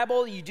the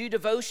Bible, you do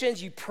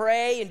devotions, you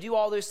pray and do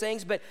all those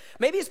things, but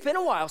maybe it's been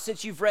a while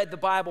since you've read the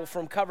Bible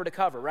from cover to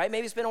cover, right?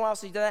 Maybe it's been a while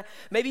since you've done that.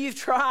 Maybe you've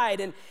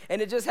tried and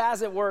it just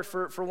hasn't worked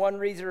for one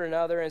reason or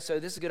another, and so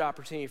this is a good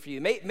opportunity for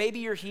you. Maybe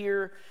you're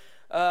here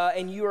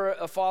and you're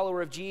a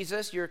follower of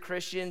Jesus, you're a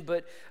Christian,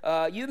 but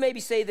you maybe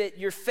say that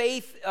your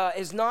faith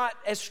is not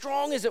as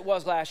strong as it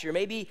was last year.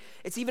 Maybe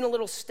it's even a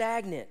little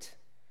stagnant.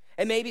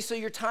 And maybe so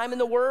your time in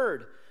the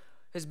Word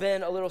has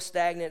been a little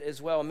stagnant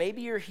as well.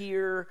 Maybe you're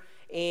here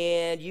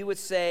and you would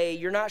say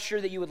you're not sure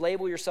that you would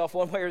label yourself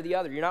one way or the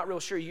other. You're not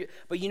real sure.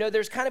 But you know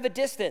there's kind of a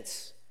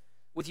distance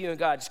with you and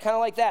God. Just kind of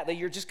like that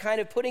you're just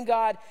kind of putting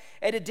God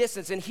at a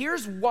distance. And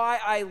here's why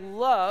I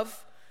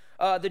love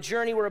the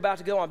journey we're about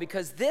to go on,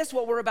 because this,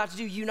 what we're about to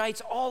do,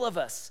 unites all of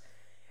us.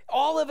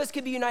 All of us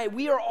can be united.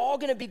 We are all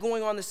going to be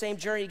going on the same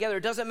journey together.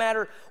 It doesn't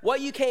matter what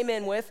you came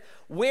in with,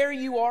 where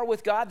you are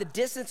with God, the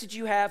distance that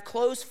you have,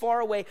 close, far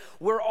away.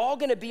 We're all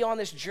going to be on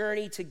this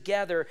journey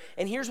together.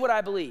 And here's what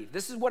I believe.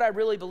 This is what I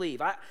really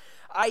believe.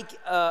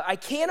 I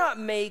cannot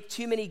make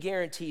too many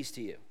guarantees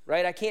to you,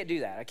 right? I can't do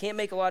that. I can't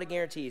make a lot of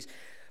guarantees.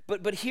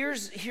 But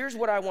here's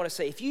what I want to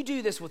say. If you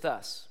do this with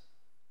us,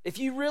 if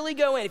you really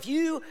go in, if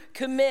you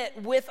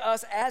commit with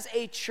us as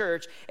a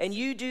church and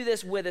you do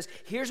this with us,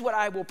 here's what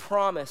I will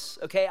promise,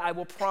 okay? I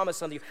will promise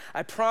something.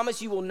 I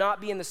promise you will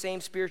not be in the same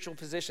spiritual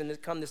position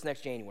that come this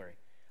next January.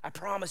 I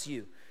promise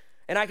you.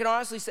 And I can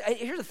honestly say,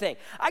 here's the thing.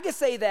 I can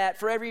say that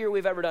for every year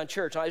we've ever done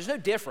church. There's no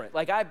different.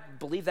 Like I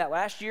believed that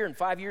last year and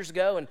 5 years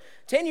ago and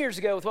 10 years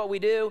ago with what we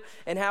do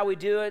and how we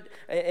do it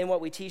and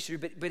what we teach through.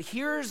 But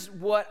here's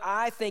what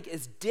I think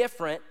is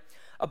different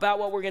about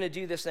what we're going to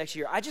do this next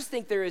year. I just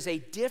think there is a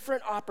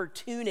different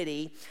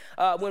opportunity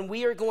when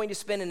we are going to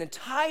spend an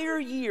entire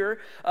year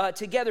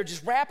together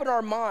just wrapping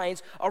our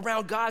minds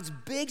around God's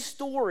big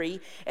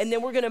story, and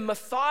then we're going to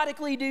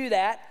methodically do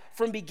that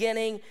from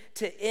beginning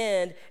to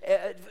end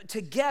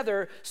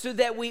together so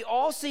that we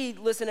all see,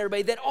 listen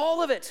everybody, that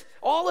all of it,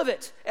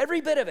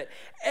 every bit of it,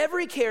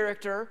 every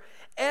character,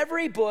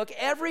 every book,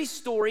 every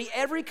story,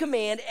 every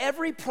command,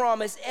 every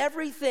promise,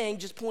 everything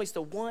just points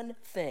to one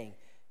thing,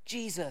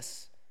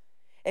 Jesus.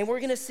 And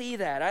we're going to see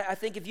that. I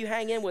think if you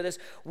hang in with us,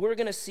 we're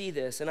going to see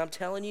this. And I'm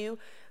telling you,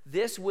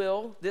 this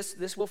will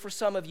for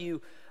some of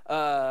you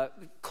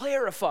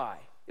clarify.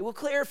 It will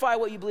clarify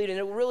what you believe in.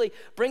 It will really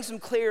bring some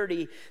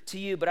clarity to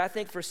you. But I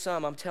think for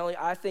some, I'm telling you,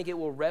 I think it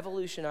will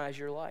revolutionize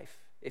your life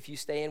if you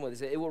stay in with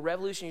us. It will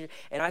revolutionize,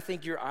 and I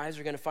think your eyes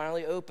are going to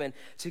finally open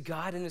to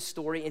God and His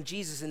story and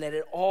Jesus, and that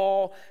it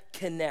all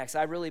connects.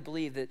 I really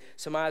believe that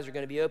some eyes are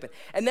going to be open.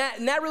 And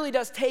that really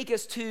does take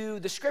us to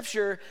the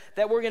scripture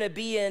that we're going to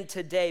be in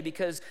today,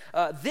 because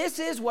this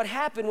is what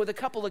happened with a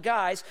couple of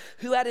guys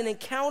who had an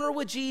encounter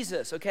with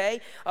Jesus,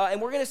 okay?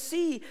 And we're going to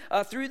see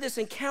through this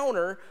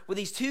encounter with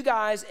these two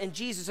guys and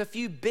Jesus a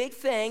few big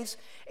things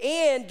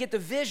and get the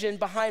vision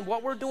behind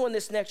what we're doing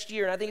this next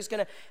year. And I think it's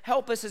going to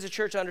help us as a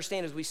church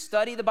understand as we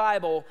study the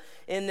Bible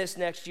in this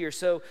next year.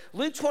 So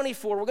Luke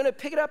 24, we're going to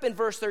pick it up in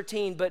verse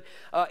 13, but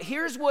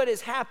here's what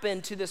has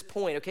happened to this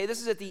point, okay?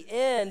 This is at the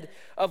end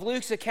of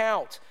Luke's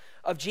account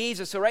of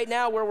Jesus. So right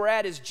now where we're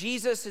at is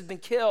Jesus has been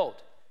killed,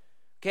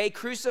 okay,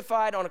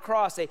 crucified on a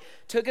cross. They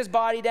took his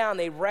body down.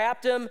 They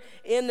wrapped him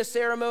in the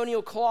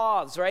ceremonial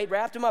cloths, right?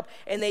 Wrapped him up,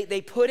 and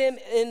they put him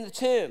in the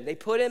tomb. They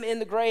put him in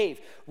the grave,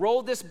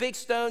 rolled this big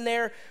stone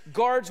there.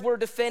 Guards were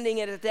defending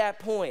it at that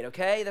point,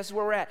 okay? That's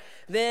where we're at.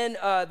 Then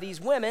these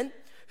women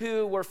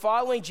who were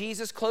following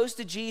Jesus, close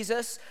to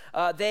Jesus,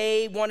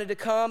 they wanted to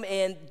come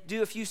and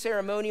do a few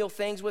ceremonial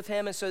things with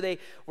him, and so they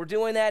were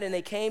doing that, and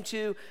they came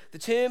to the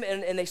tomb,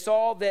 and they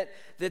saw that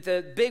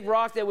the big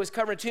rock that was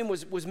covering the tomb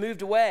was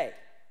moved away.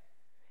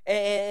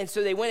 And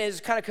so they went in,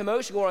 there's kind of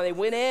commotion going on. They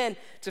went in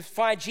to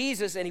find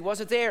Jesus, and he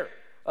wasn't there.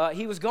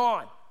 He was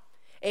gone.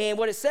 And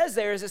what it says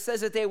there is it says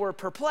that they were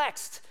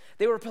perplexed.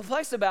 They were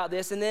perplexed about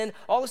this, and then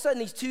all of a sudden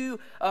these two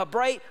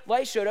bright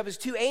lights showed up as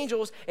two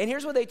angels, and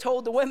here's what they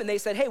told the women. They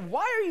said, hey,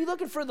 why are you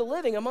looking for the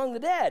living among the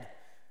dead?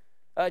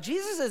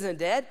 Jesus isn't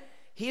dead.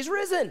 He's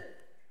risen.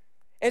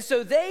 And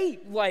so they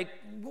like,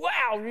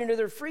 wow,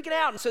 they're freaking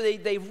out. And so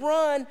they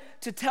run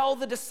to tell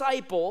the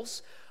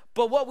disciples.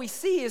 But what we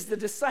see is the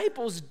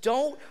disciples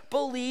don't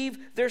believe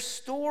their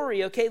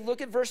story, okay? Look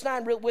at verse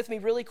 9 with me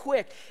really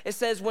quick. It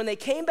says, when they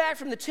came back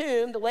from the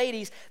tomb, the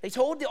ladies, they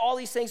told all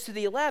these things to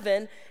the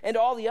 11 and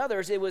all the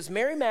others. It was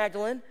Mary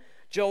Magdalene,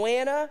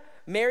 Joanna,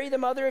 Mary the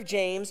mother of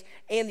James,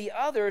 and the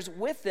others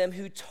with them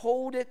who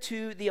told it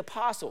to the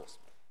apostles.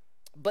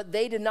 But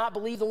they did not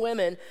believe the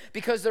women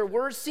because their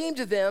words seemed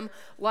to them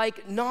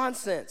like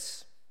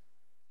nonsense.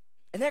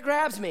 And that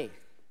grabs me.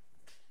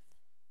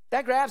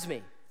 That grabs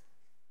me.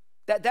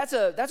 That's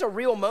a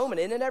real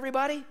moment, isn't it,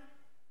 everybody?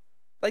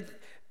 Like,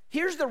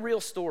 here's the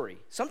real story.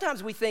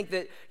 Sometimes we think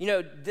that,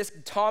 this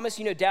Thomas,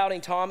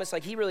 doubting Thomas,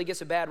 like he really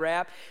gets a bad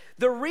rap.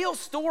 The real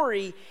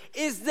story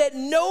is that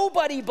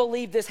nobody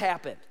believed this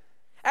happened.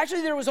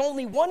 Actually, there was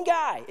only one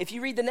guy. If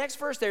you read the next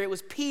verse there, it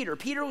was Peter.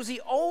 Peter was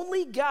the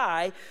only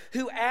guy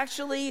who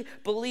actually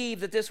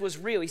believed that this was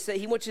real. He said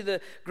he went to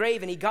the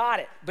grave and he got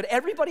it. But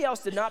everybody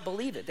else did not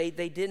believe it. They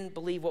didn't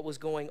believe what was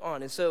going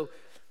on. And so,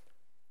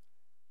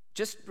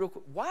 just real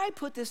quick, why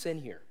put this in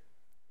here?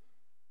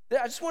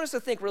 I just want us to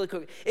think really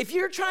quick. If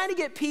you're trying to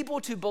get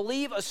people to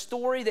believe a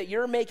story that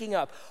you're making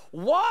up,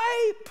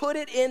 why put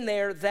it in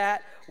there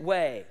that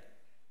way?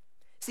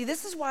 See,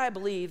 this is why I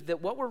believe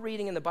that what we're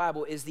reading in the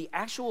Bible is the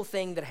actual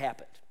thing that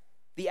happened.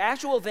 The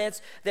actual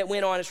events that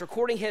went on. It's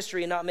recording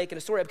history and not making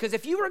a story up. Because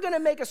if you were going to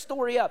make a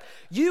story up,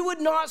 you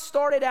would not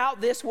start it out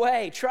this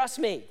way. Trust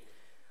me.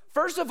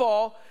 First of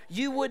all,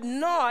 you would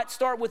not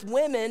start with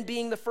women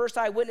being the first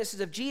eyewitnesses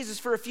of Jesus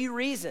for a few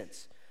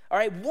reasons. All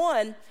right,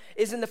 one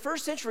is in the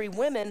first century,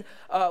 women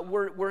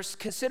were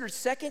considered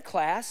second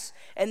class,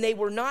 and they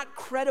were not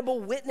credible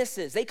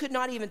witnesses. They could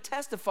not even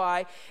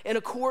testify in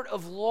a court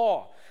of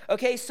law.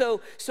 Okay,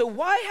 so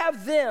why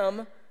have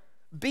them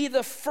be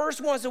the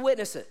first ones to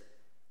witness it?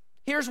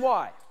 Here's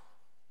why.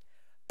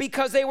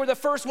 Because they were the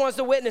first ones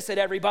to witness it,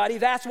 everybody.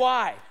 That's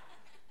why.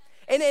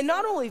 And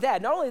not only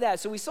that,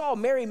 so we saw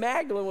Mary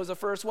Magdalene was the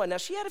first one. Now,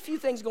 she had a few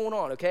things going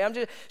on, okay?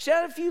 She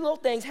had a few little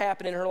things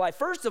happen in her life.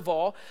 First of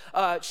all,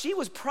 she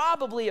was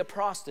probably a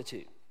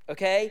prostitute,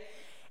 okay?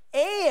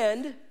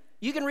 And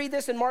you can read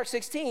this in Mark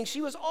 16.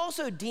 She was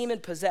also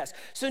demon-possessed.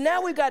 So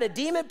now we've got a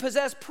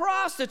demon-possessed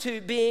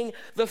prostitute being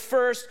the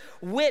first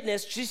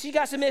witness. She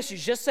got some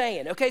issues, just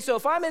saying. Okay, so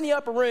if I'm in the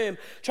upper room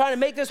trying to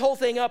make this whole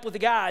thing up with the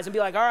guys and be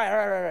like, all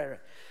right.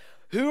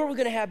 Who are we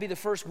going to have be the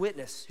first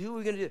witness? Who are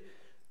we going to do?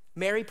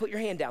 Mary, put your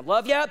hand down.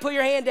 Love ya, put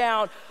your hand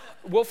down.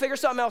 We'll figure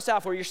something else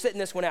out for you. You're sitting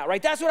this one out, right?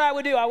 That's what I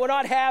would do. I would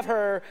not have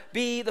her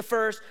be the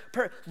first.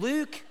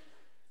 Luke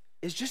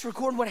is just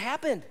recording what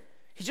happened.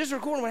 He's just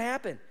recording what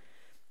happened.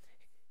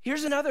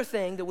 Here's another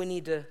thing that we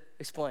need to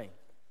explain.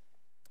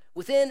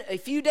 Within a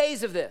few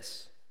days of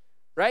this,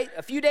 right?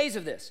 A few days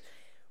of this,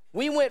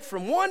 we went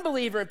from one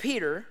believer in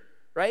Peter,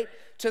 right,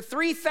 to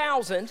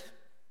 3,000,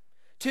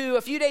 to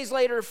a few days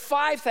later,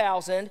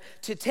 5,000,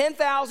 to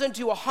 10,000,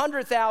 to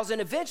 100,000,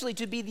 eventually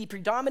to be the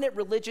predominant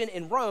religion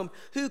in Rome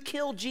who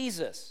killed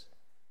Jesus.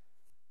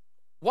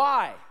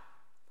 Why?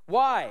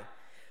 Why?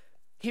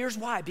 Here's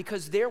why.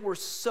 Because there were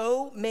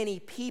so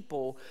many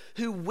people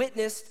who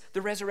witnessed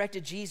the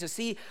resurrected Jesus.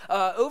 See,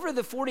 over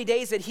the 40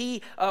 days that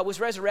he was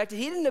resurrected,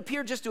 he didn't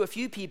appear just to a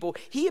few people.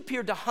 He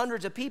appeared to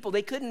hundreds of people.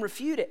 They couldn't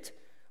refute it.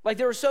 Like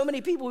there were so many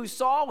people who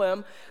saw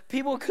him,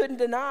 people couldn't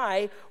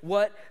deny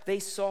what they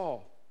saw.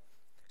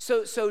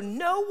 So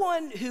no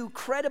one who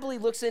credibly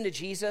looks into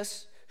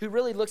Jesus, who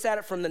really looks at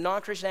it from the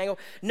non-Christian angle,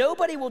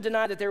 nobody will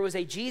deny that there was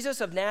a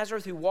Jesus of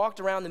Nazareth who walked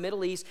around the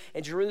Middle East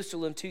and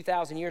Jerusalem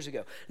 2,000 years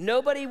ago.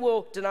 Nobody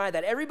will deny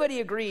that.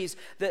 Everybody agrees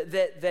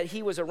that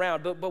he was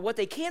around. But what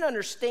they can't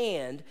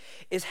understand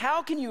is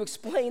how can you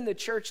explain the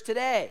church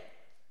today?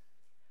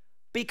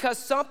 Because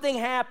something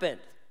happened.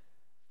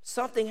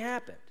 Something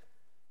happened.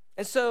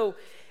 And so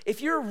if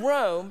you're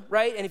Rome,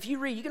 right, and if you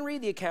can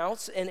read the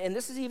accounts, and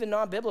this is even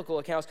non-biblical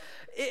accounts,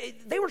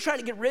 they were trying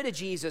to get rid of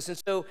Jesus. And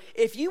so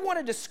if you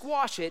wanted to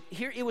squash it,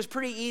 here it was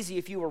pretty easy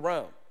if you were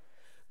Rome.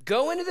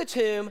 Go into the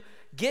tomb,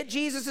 get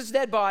Jesus'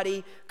 dead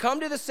body,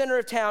 come to the center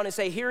of town and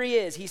say, here he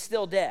is, he's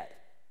still dead.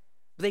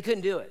 But they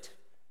couldn't do it.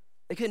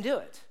 They couldn't do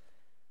it.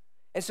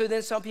 And so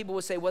then some people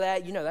would say, well,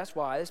 that's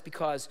why. That's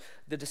because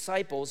the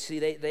disciples, see,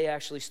 they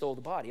actually stole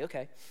the body.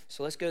 Okay,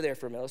 so let's go there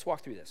for a minute. Let's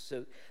walk through this.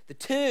 So the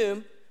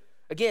tomb,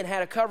 again,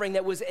 had a covering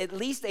that was at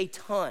least a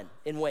ton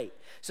in weight.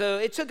 So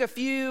it took a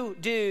few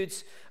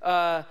dudes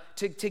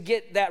to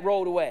get that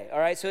rolled away, all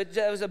right? So it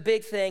was a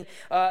big thing.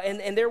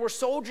 And there were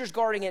soldiers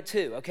guarding it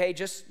too, okay,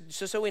 just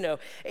so we know.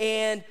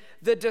 And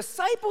the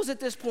disciples at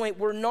this point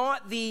were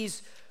not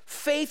these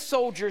faith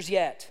soldiers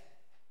yet.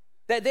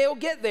 That they'll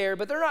get there,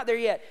 but they're not there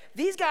yet.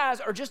 These guys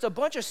are just a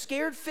bunch of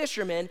scared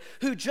fishermen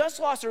who just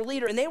lost their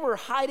leader, and they were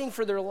hiding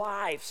for their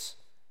lives.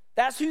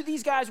 That's who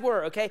these guys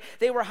were, okay?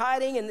 They were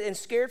hiding and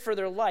scared for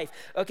their life.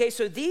 Okay,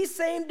 so these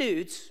same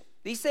dudes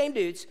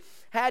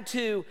had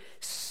to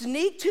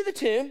sneak to the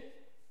tomb,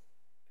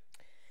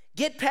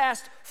 get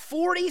past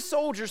 40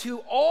 soldiers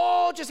who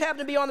all just happened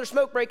to be on their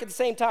smoke break at the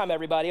same time,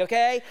 everybody,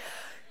 okay?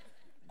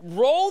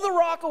 Roll the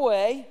rock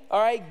away, all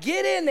right?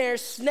 Get in there,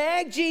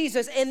 snag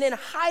Jesus, and then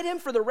hide him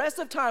for the rest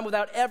of time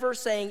without ever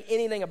saying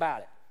anything about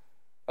it,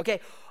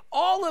 okay?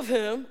 All of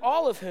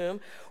whom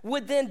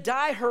would then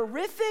die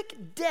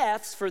horrific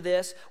deaths for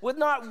this, with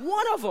not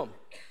one of them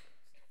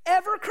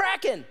ever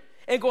cracking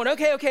and going,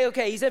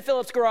 okay, he's in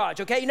Philip's garage,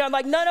 okay? None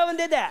of them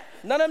did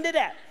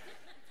that.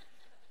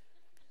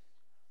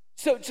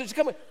 So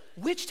come on,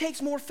 which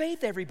takes more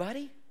faith,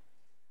 everybody?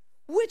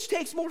 Which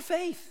takes more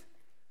faith?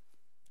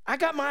 I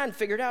got mine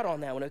figured out on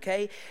that one,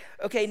 okay?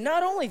 Okay,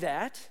 not only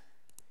that,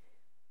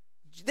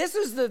 this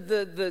is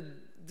the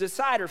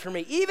decider for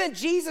me. Even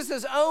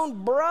Jesus'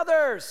 own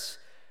brothers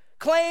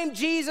claim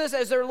Jesus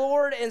as their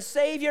Lord and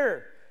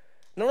Savior.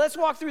 Now let's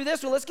walk through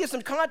this one. Let's get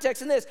some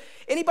context in this.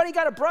 Anybody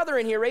got a brother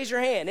in here? Raise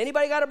your hand.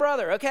 Anybody got a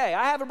brother? Okay,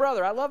 I have a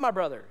brother. I love my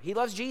brother. He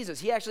loves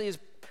Jesus. He actually is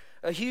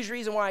a huge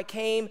reason why I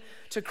came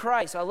to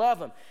Christ. I love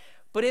him.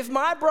 But if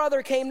my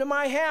brother came to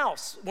my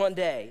house one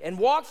day and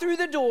walked through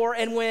the door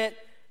and went,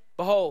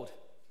 behold,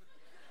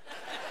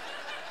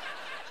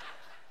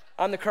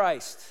 I'm the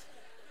Christ,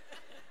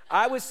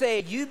 I would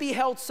say, you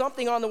beheld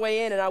something on the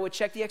way in, and I would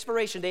check the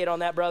expiration date on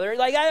that, brother.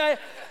 Like,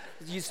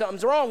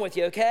 something's wrong with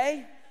you,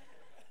 okay?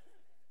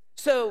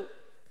 So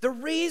the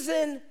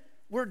reason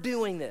we're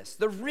doing this,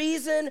 the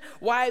reason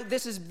why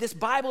this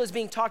Bible is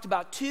being talked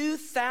about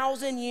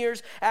 2,000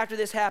 years after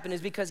this happened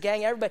is because,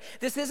 gang, everybody,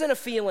 this isn't a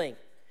feeling.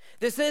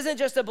 This isn't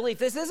just a belief.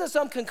 This isn't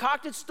some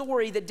concocted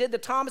story that did the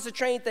Thomas the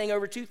Train thing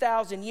over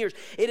 2,000 years.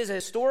 It is a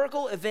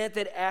historical event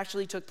that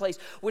actually took place,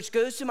 which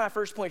goes to my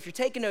first point. If you're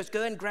taking notes, go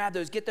ahead and grab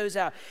those, get those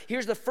out.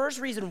 Here's the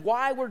first reason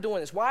why we're doing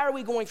this. Why are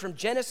we going from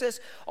Genesis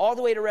all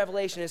the way to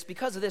Revelation? It's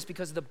because of this,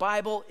 because the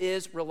Bible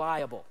is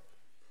reliable.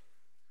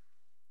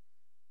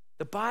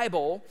 The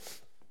Bible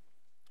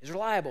is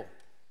reliable.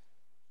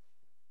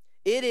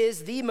 It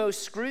is the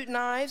most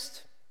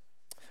scrutinized,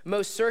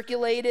 most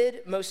circulated,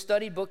 most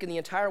studied book in the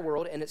entire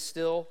world, and it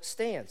still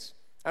stands.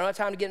 I don't have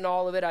time to get into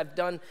all of it. I've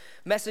done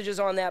messages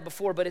on that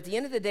before, but at the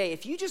end of the day,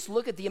 if you just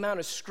look at the amount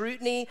of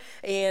scrutiny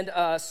and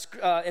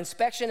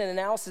inspection and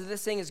analysis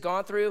this thing has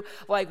gone through,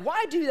 like,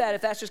 why do that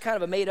if that's just kind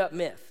of a made-up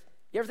myth?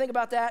 You ever think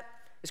about that?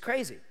 It's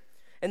crazy.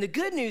 And the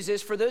good news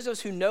is, for those of us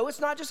who know it's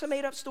not just a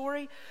made-up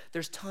story,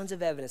 there's tons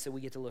of evidence that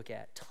we get to look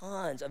at,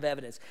 tons of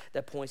evidence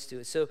that points to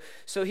it.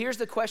 So here's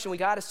the question we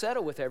got to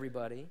settle with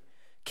everybody.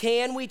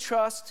 Can we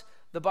trust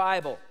the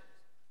Bible?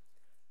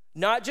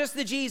 Not just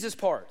the Jesus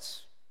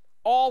parts,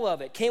 all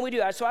of it. Can we do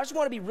that? So I just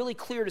want to be really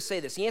clear to say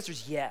this. The answer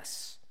is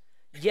yes.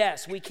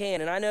 Yes, we can.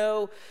 And I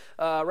know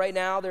right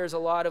now there's a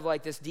lot of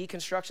like this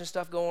deconstruction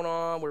stuff going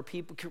on where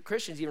people,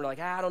 Christians even are like,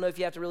 I don't know if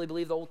you have to really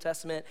believe the Old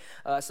Testament.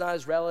 It's not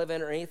as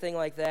relevant or anything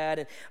like that.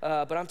 And,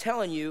 but I'm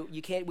telling you,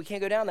 we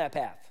can't go down that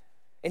path.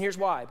 And here's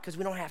why. Because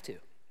we don't have to.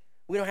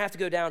 We don't have to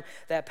go down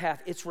that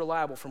path. It's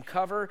reliable from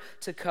cover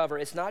to cover.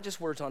 It's not just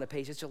words on a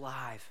page. It's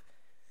alive.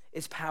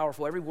 It's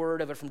powerful. Every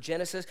word of it, from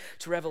Genesis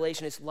to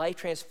Revelation, is life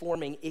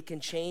transforming. It can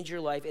change your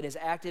life. It is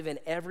active in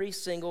every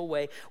single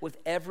way with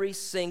every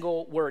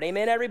single word.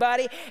 Amen,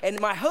 everybody? And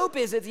my hope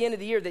is at the end of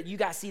the year that you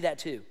guys see that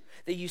too,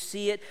 that you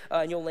see it,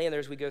 and you'll land there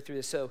as we go through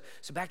this. So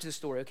back to the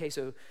story. Okay,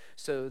 so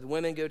the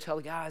women go tell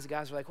the guys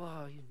are like,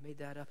 whoa, you made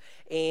that up.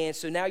 And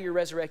so now you're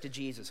resurrected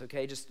Jesus,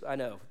 okay? I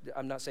know,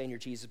 I'm not saying you're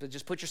Jesus, but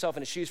just put yourself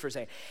in his shoes for a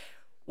second.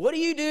 What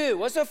do?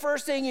 What's the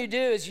first thing you do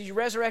as you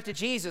resurrected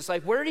Jesus?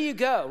 Like, where do you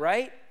go,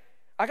 right?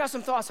 I got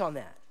some thoughts on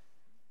that.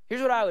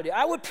 Here's what I would do.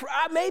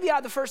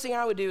 The first thing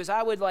I would do is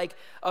I would like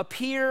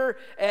appear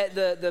at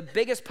the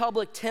biggest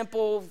public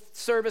temple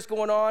service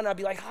going on. I'd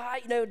be like,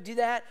 do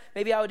that.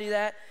 Maybe I would do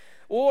that.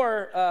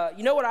 Or,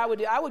 you know what I would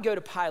do? I would go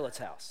to Pilate's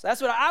house.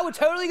 I would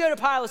totally go to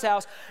Pilate's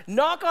house,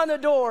 knock on the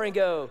door and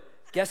go,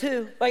 guess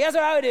who? Like, that's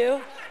what I would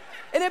do.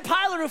 And then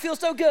Pilate would feel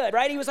so good,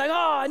 right? He was like,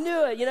 oh, I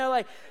knew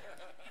it,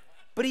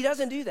 But he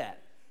doesn't do that.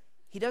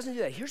 He doesn't do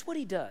that. Here's what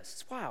he does.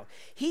 It's wild.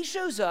 He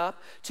shows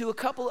up to a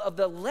couple of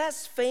the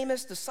less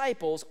famous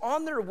disciples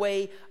on their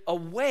way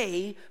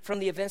away from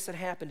the events that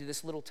happened to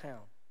this little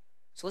town.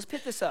 So let's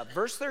pick this up.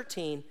 Verse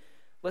 13,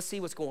 let's see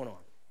what's going on.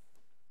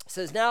 It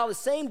says, now the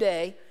same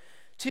day,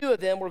 two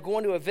of them were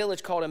going to a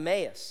village called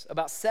Emmaus,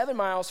 about 7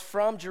 miles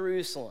from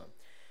Jerusalem.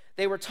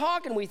 They were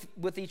talking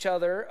with each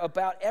other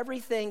about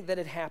everything that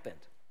had happened.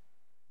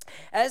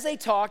 As they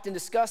talked and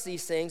discussed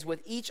these things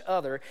with each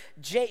other,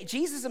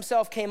 Jesus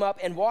himself came up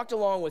and walked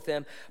along with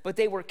them, but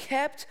they were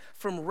kept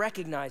from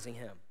recognizing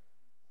him.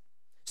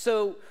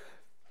 So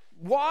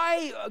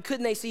why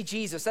couldn't they see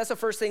Jesus? That's the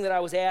first thing that I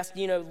was asked,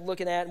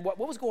 looking at, what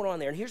was going on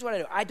there? And here's what I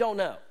know. I don't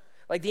know.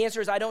 Like, the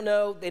answer is I don't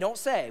know. They don't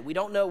say. We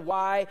don't know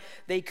why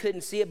they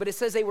couldn't see it, but it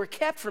says they were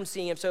kept from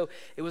seeing him. So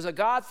it was a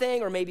God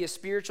thing or maybe a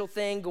spiritual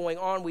thing going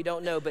on. We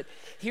don't know. But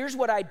here's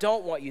what I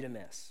don't want you to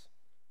miss.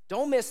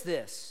 Don't miss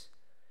this.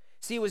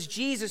 See, it was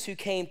Jesus who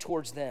came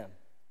towards them.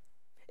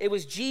 It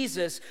was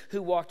Jesus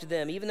who walked to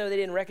them, even though they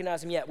didn't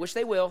recognize him yet, which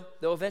they will.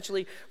 They'll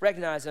eventually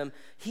recognize him.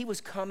 He was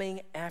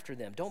coming after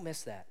them. Don't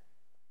miss that.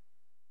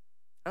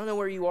 I don't know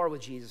where you are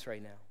with Jesus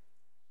right now.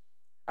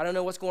 I don't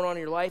know what's going on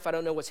in your life. I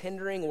don't know what's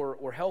hindering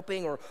or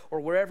helping or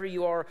wherever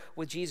you are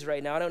with Jesus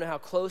right now. I don't know how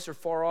close or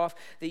far off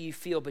that you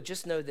feel, but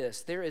just know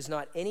this. There is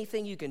not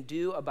anything you can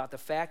do about the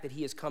fact that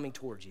he is coming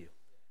towards you.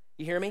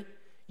 You hear me?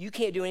 You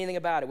can't do anything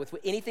about it. With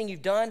anything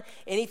you've done,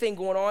 anything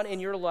going on in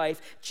your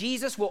life,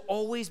 Jesus will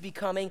always be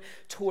coming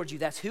towards you.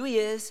 That's who he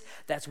is.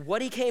 That's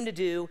what he came to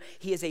do.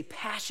 He is a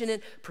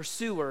passionate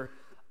pursuer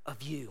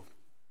of you.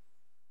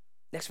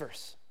 Next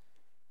verse.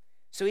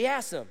 So he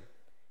asked them,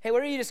 hey,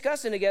 what are you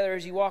discussing together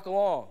as you walk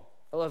along?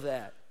 I love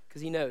that,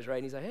 because he knows, right?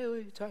 And he's like, hey, what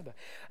are you talking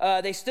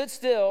about? They stood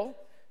still,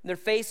 and their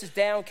faces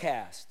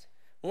downcast.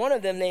 One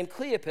of them, named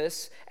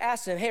Cleopas,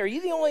 asked him, hey, are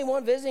you the only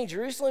one visiting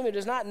Jerusalem who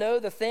does not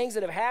know the things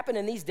that have happened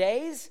in these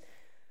days?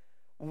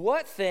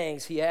 What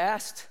things, he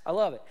asked. I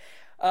love it.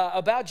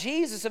 About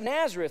Jesus of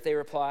Nazareth, they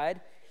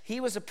replied.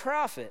 He was a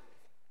prophet,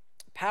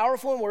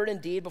 powerful in word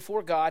and deed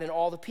before God and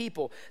all the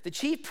people. The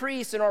chief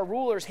priests and our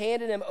rulers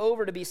handed him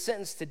over to be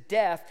sentenced to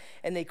death,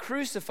 and they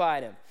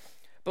crucified him.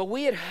 But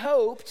we had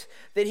hoped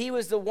that he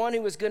was the one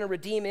who was going to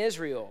redeem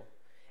Israel.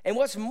 And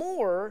what's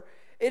more,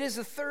 it is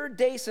the third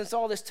day since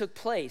all this took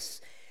place.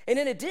 And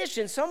in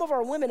addition, some of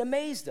our women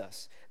amazed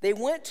us. They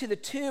went to the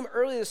tomb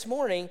early this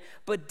morning,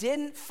 but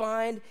didn't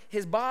find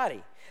his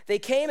body. They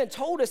came and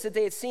told us that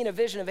they had seen a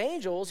vision of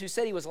angels who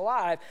said he was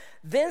alive.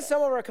 Then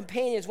some of our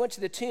companions went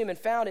to the tomb and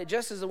found it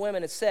just as the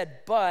women had said,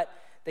 but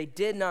they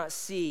did not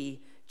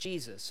see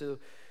Jesus. So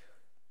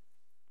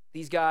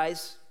these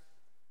guys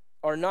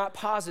are not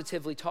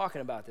positively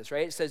talking about this,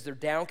 right? It says they're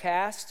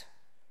downcast.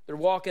 They're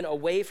walking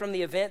away from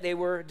the event. They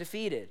were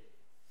defeated.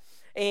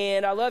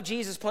 And I love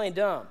Jesus playing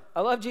dumb.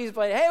 I love Jesus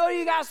playing, hey, what are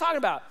you guys talking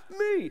about?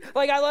 Me.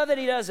 Like, I love that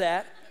he does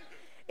that.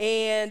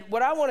 And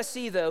what I want to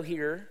see, though,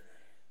 here,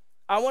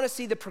 I want to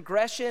see the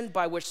progression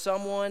by which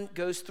someone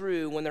goes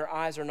through when their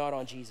eyes are not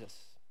on Jesus.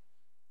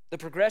 The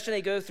progression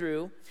they go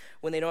through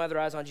when they don't have their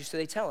eyes on Jesus. So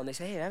they tell him, they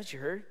say, hey, haven't you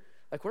heard?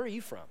 Like, where are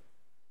you from?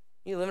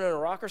 You living on a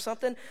rock or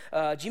something?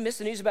 Did you miss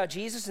the news about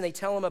Jesus? And they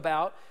tell him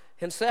about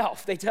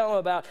himself. They tell him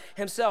about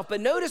himself.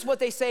 But notice what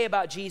they say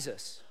about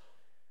Jesus.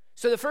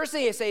 So the first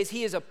thing they say is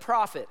he is a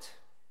prophet.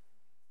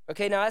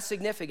 Okay, now that's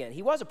significant.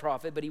 He was a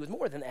prophet, but he was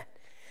more than that.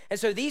 And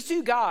so these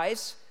two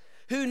guys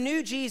who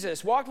knew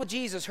Jesus, walked with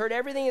Jesus, heard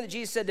everything that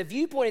Jesus said, the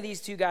viewpoint of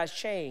these two guys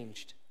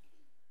changed.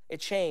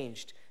 It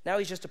changed. Now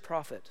he's just a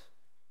prophet.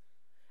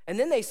 And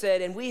then they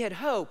said, and we had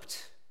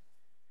hoped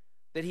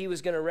that he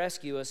was going to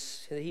rescue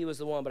us, that he was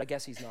the one, but I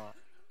guess he's not.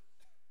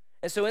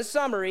 And so in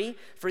summary,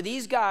 for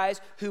these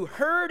guys who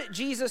heard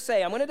Jesus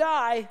say, I'm going to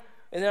die,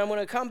 and then I'm going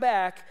to come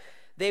back,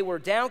 they were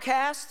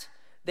downcast,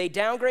 they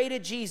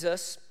downgraded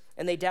Jesus,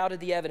 and they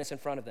doubted the evidence in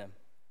front of them.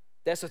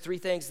 That's the three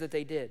things that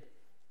they did.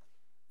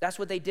 That's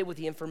what they did with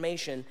the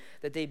information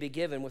that they'd be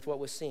given with what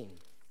was seen.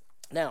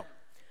 Now,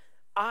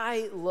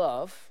 I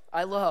love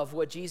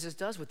what Jesus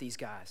does with these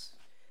guys.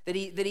 That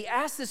he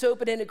asks this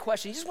open-ended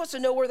question. He just wants to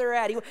know where they're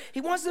at.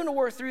 He wants them to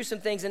work through some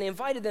things, and he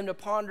invited them to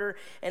ponder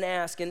and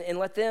ask and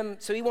let them,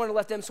 so he wanted to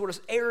let them sort of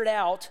air it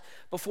out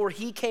before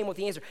he came with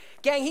the answer.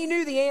 Gang, he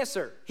knew the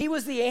answer. He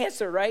was the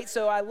answer, right?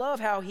 So I love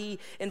how he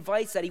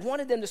invites that. He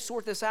wanted them to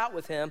sort this out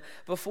with him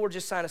before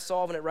just kind of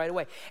solving it right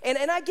away.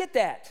 And I get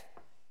that,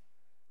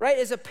 right?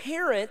 As a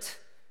parent,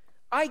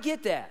 I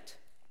get that.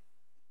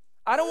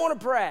 I don't want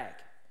to brag,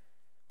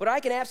 but I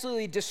can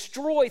absolutely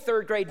destroy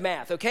third grade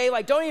math, okay?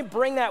 Like, don't even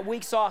bring that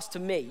weak sauce to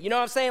me. You know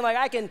what I'm saying? Like,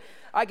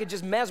 I could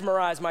just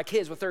mesmerize my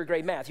kids with third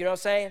grade math. You know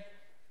what I'm saying?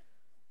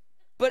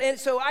 And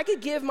so I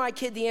could give my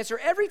kid the answer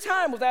every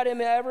time without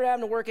him ever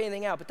having to work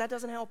anything out, but that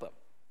doesn't help him.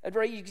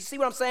 You see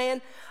what I'm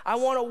saying? I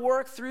want to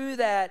work through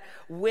that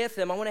with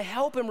him. I want to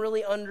help him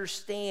really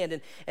understand.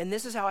 And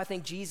this is how I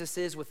think Jesus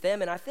is with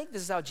them, and I think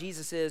this is how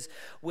Jesus is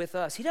with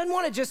us. He doesn't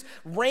want to just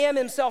ram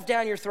himself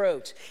down your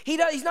throat. He's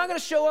not going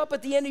to show up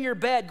at the end of your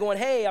bed going,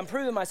 hey, I'm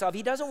proving myself.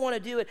 He doesn't want to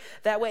do it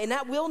that way, and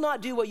that will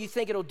not do what you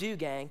think it'll do,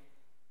 gang.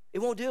 It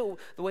won't do it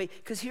the way,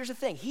 because here's the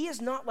thing. He is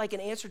not like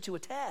an answer to a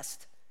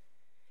test.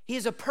 He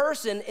is a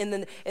person in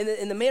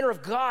the manner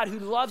of God who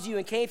loves you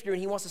and came for you, and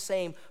he wants the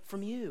same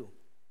from you.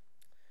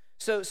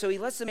 So he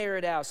lets them air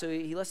it out. So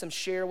he lets them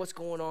share what's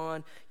going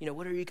on. You know,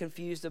 what are you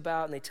confused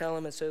about? And they tell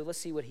him, and so let's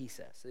see what he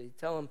says. So they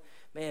tell him,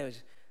 man,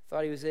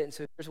 thought he was it. And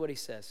so here's what he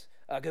says.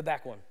 Go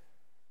back one.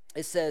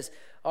 It says,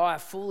 oh, how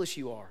foolish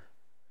you are,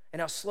 and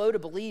how slow to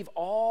believe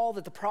all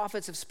that the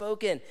prophets have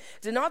spoken.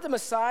 Did not the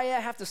Messiah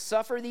have to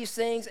suffer these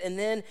things and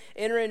then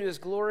enter into his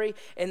glory?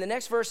 And the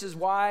next verse is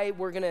why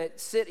we're going to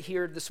sit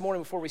here this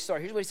morning before we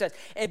start. Here's what he says.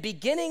 And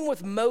beginning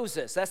with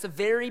Moses, that's the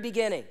very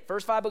beginning,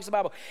 first 5 books of the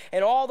Bible,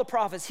 and all the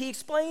prophets, he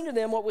explained to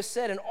them what was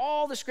said in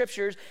all the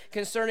scriptures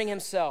concerning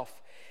himself.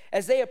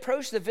 As they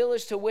approached the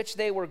village to which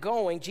they were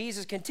going,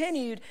 Jesus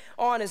continued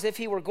on as if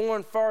he were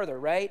going farther,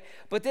 right?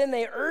 But then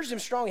they urged him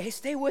strongly, hey,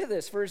 stay with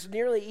us, for it's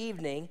nearly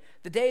evening.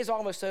 The day is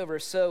almost over.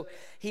 So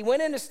he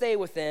went in to stay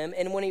with them,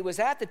 and when he was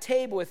at the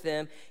table with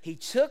them, he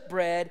took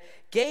bread,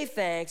 gave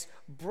thanks,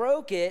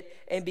 broke it,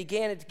 and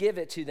began to give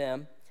it to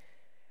them.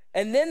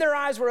 And then their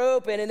eyes were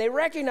open, and they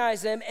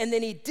recognized him, and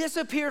then he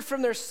disappeared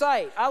from their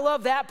sight. I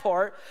love that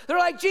part. They're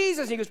like,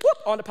 Jesus, and he goes,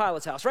 whoop, on to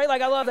Pilate's house, right?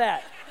 Like, I love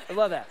that. I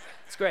love that.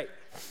 It's great.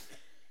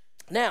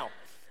 Now,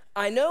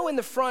 I know in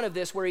the front of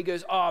this where he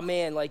goes, oh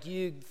man, like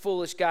you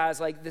foolish guys,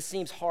 like this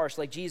seems harsh,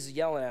 like Jesus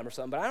yelling at him or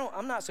something, but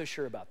I'm not so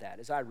sure about that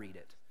as I read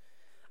it.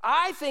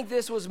 I think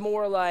this was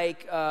more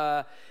like,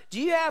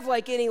 do you have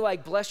like any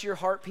like bless your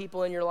heart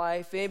people in your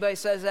life? Anybody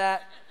says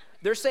that?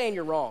 They're saying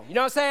you're wrong. You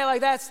know what I'm saying?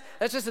 Like that's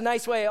just a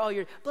nice way,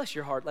 bless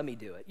your heart, let me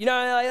do it. You know,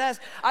 like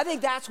I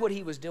think that's what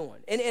he was doing.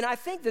 And I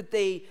think that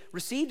they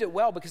received it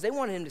well because they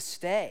wanted him to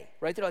stay,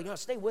 right? They're like, no,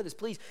 stay with us,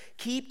 please.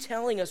 Keep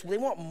telling us. They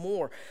want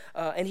more.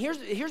 And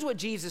here's what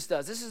Jesus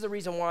does. This is the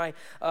reason why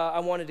I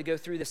wanted to go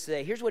through this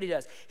today. Here's what he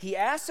does. He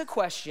asks a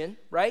question,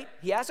 right?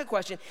 He asks a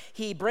question.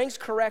 He brings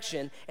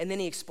correction, and then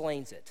he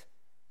explains it,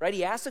 right?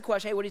 He asks a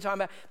question, hey, what are you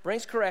talking about?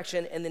 Brings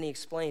correction, and then he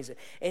explains it.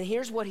 And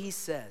here's what he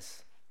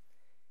says.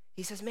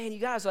 He says, man, you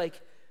guys,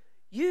 like,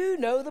 you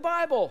know the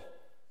Bible.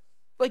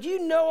 Like,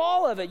 you know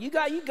all of it. You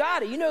got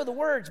it. You know the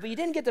words, but you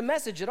didn't get the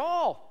message at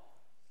all.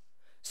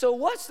 So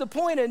what's the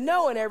point of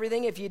knowing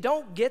everything if you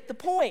don't get the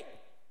point?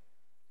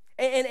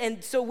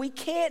 And so we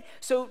can't,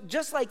 so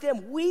just like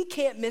them, we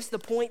can't miss the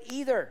point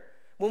either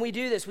when we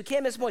do this. We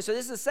can't miss the point. So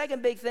this is the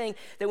second big thing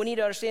that we need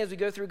to understand as we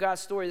go through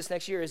God's story this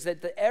next year is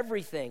that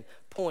everything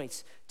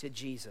points to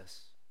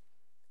Jesus.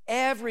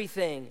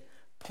 Everything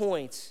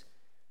points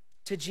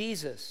to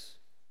Jesus.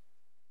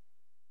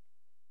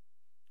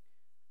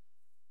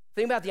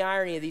 Think about the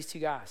irony of these two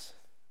guys,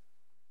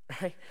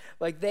 right?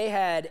 Like they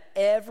had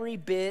every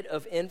bit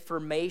of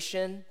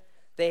information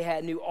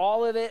They knew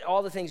all of it,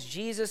 all the things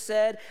Jesus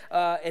said,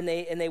 and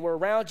they were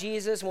around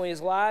Jesus when he was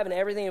alive and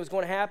everything that was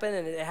going to happen,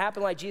 and it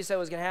happened like Jesus said it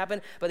was going to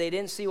happen, but they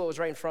didn't see what was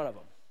right in front of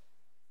them.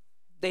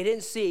 They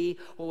didn't see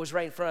what was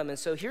right in front of them. And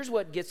so here's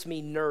what gets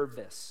me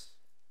nervous,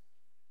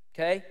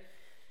 okay?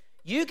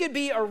 You could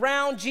be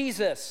around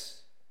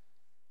Jesus,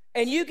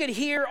 and you could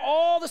hear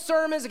all the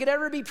sermons that could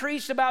ever be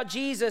preached about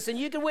Jesus, and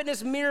you could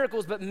witness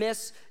miracles, but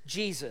miss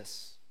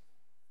Jesus.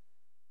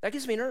 That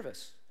gets me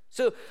nervous.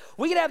 So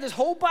we could have this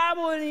whole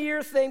Bible in a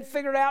year thing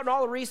figured out and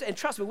all the research, and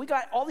trust me, we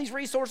got all these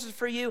resources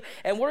for you,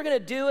 and we're going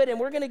to do it, and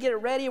we're going to get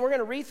it ready, and we're going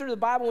to read through the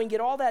Bible and get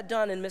all that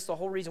done and miss the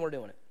whole reason we're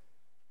doing it.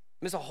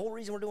 Miss the whole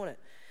reason we're doing it.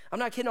 I'm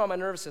not kidding on my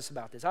nervousness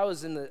about this. I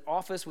was in the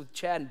office with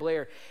Chad and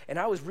Blair, and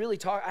I was really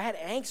talking. I had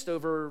angst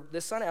over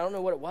this Sunday. I don't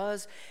know what it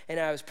was, and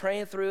I was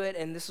praying through it,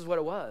 and this is what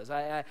it was.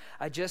 I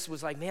just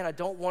was like, man, I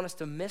don't want us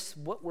to miss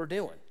what we're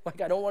doing.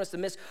 Like, I don't want us to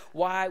miss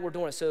why we're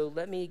doing it. So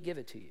let me give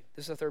it to you.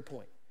 This is the third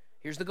point.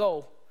 Here's the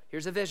goal.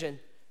 Here's the vision.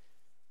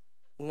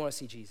 We want to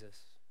see Jesus.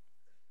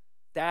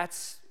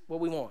 That's what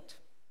we want.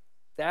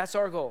 That's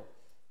our goal.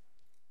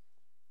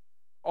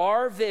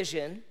 Our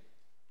vision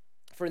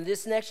for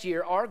this next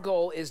year, our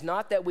goal is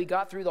not that we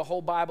got through the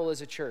whole Bible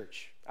as a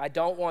church. I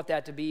don't want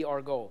that to be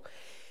our goal.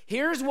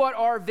 Here's what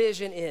our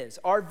vision is.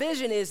 Our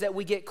vision is that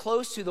we get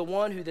close to the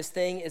one who this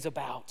thing is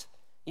about.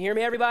 You hear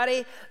me,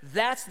 everybody?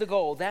 That's the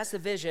goal. That's the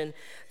vision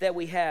that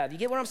we have. You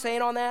get what I'm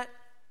saying on that?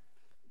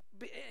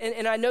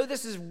 And I know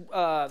this is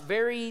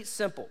very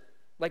simple.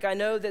 Like, I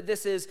know that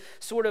this is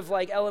sort of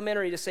like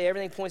elementary to say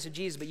everything points to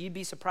Jesus, but you'd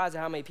be surprised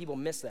at how many people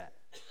miss that.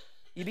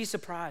 You'd be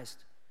surprised.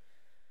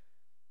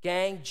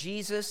 Gang,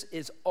 Jesus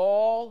is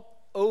all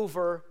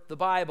over the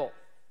Bible.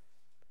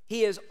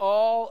 He is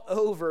all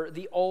over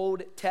the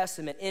Old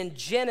Testament. In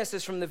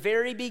Genesis, from the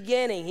very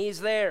beginning, he's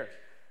there.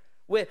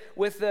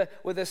 With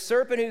the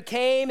serpent who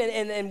came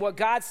and what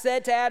God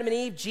said to Adam and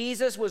Eve,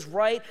 Jesus was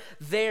right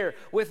there.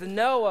 With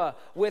Noah,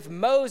 with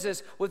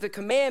Moses, with the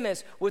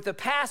commandments, with the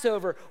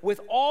Passover, with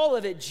all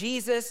of it,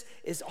 Jesus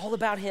is all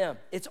about him.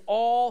 It's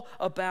all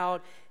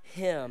about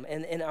him.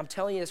 And I'm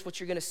telling you, that's what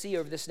you're going to see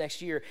over this next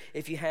year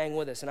if you hang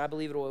with us. And I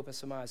believe it will open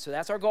some eyes. So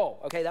that's our goal.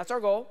 Okay, that's our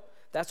goal.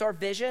 That's our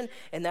vision,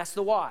 and that's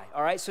the why.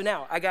 All right, so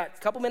now I got a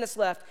couple minutes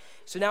left.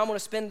 So now I'm going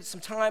to spend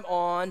some time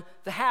on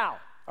the how.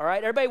 All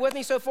right, everybody with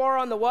me so far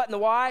on the what and the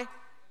why?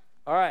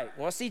 All right,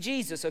 we want to see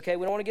Jesus, okay?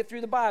 We don't want to get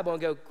through the Bible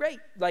and go, great,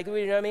 like,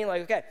 you know what I mean?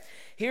 Like, okay,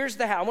 here's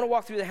the how. I'm going to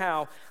walk through the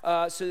how.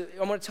 So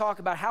I'm going to talk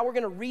about how we're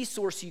going to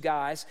resource you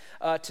guys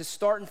to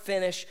start and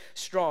finish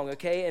strong,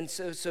 okay? And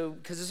so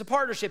because it's a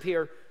partnership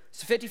here,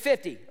 it's a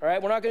 50-50, all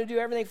right? We're not going to do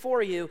everything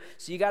for you,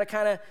 so you got to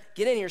kind of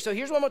get in here. So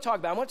here's what I'm going to talk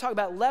about. I'm going to talk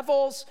about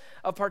levels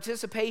of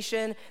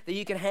participation that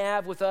you can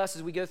have with us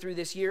as we go through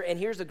this year, and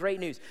here's the great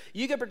news.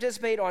 You can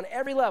participate on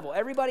every level.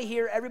 Everybody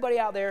here, everybody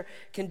out there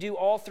can do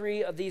all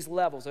three of these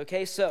levels,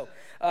 okay? So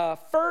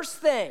first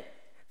thing,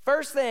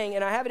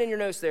 and I have it in your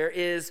notes there,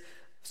 is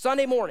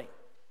Sunday morning.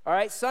 All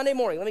right, Sunday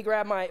morning. Let me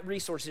grab my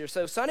resources here.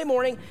 So Sunday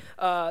morning,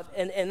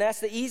 and that's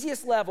the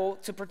easiest level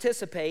to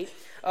participate.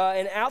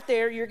 And out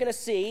there, you're going to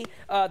see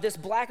this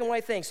black and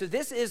white thing. So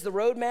this is the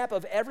roadmap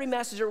of every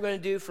message that we're going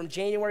to do from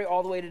January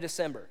all the way to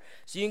December.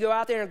 So you can go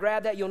out there and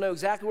grab that. You'll know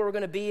exactly where we're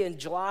going to be in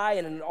July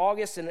and in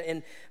August and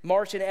in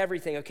March and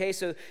everything, okay?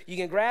 So you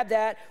can grab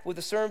that with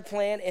the sermon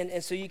plan,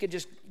 and so you can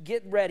just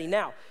get ready.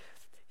 Now,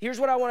 here's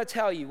what I want to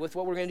tell you with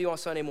what we're going to do on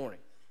Sunday morning.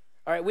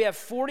 All right, we have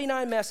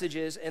 49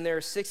 messages, and there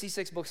are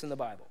 66 books in the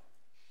Bible.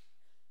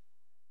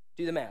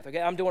 Do the math,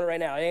 okay? I'm doing it right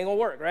now. It ain't going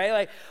to work, right?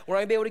 Like, we're not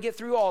going to be able to get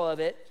through all of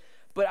it,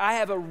 but I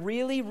have a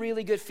really,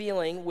 really good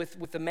feeling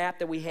with the map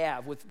that we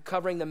have, with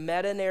covering the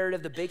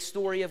meta-narrative, the big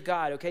story of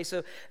God, okay?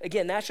 So,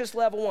 again, that's just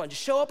level one.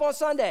 Just show up on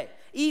Sunday.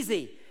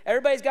 Easy.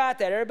 Everybody's got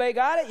that. Everybody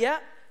got it? Yeah?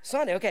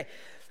 Sunday, okay.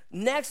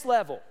 Next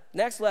level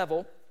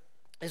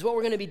is what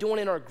we're going to be doing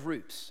in our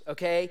groups,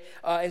 okay?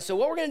 And so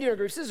what we're going to do in our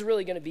groups, this is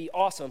really going to be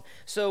awesome.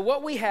 So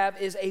what we have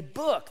is a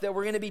book that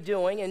we're going to be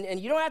doing, and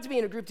you don't have to be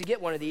in a group to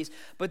get one of these,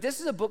 but this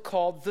is a book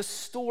called The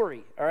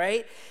Story, all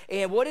right?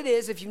 And what it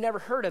is, if you've never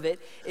heard of it,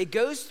 it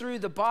goes through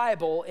the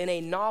Bible in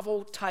a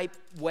novel-type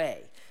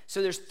way.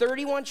 So there's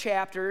 31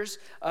 chapters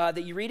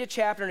that you read a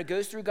chapter, and it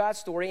goes through God's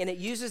story, and it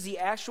uses the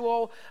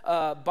actual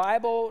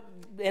Bible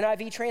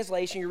NIV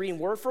translation. You're reading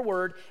word for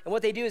word, and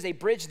what they do is they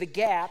bridge the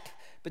gap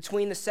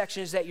between the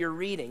sections that you're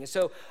reading. And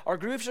so our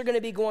groups are going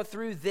to be going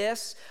through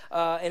this,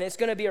 and it's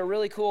going to be a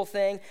really cool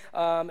thing.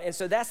 And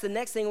so that's the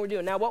next thing we're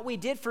doing. Now, what we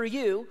did for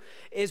you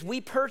is we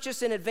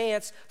purchased in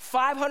advance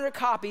 500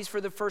 copies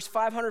for the first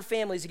 500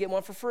 families to get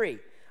one for free.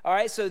 All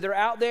right, so they're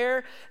out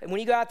there, and when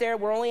you go out there,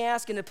 we're only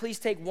asking to please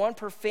take one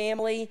per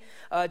family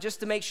just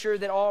to make sure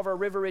that all of our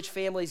River Ridge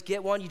families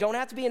get one. You don't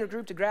have to be in a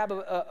group to grab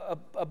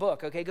a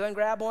book, okay? Go ahead and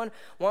grab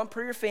one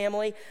per your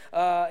family.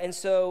 But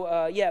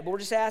we're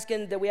just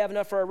asking that we have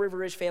enough for our River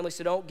Ridge family,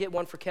 so don't get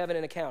one for Kevin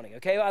in accounting,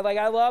 okay?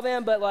 I love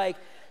him, but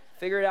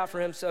figure it out for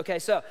him.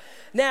 So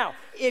now,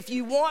 if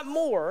you want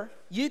more,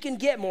 you can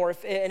get more.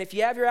 And if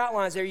you have your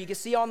outlines there, you can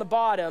see on the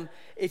bottom,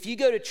 if you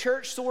go to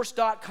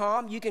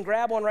churchsource.com, you can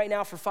grab one right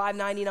now for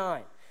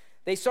 $5.99.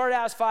 They started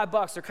out as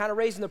 $5. They're kind of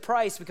raising the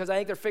price because I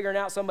think they're figuring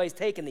out somebody's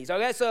taking these.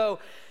 Okay, so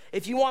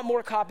if you want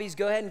more copies,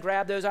 go ahead and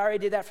grab those. I already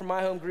did that for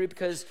my home group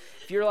because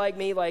if you're like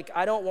me, like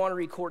I don't want to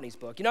read Courtney's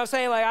book. You know what I'm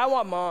saying? Like I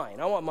want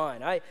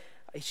mine.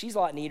 She's a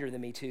lot neater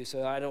than me too,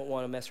 so I don't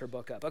want to mess her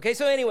book up. Okay,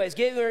 so anyways,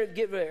 get her.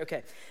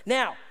 Okay,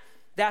 now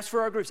that's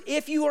for our groups.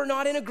 If you are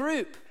not in a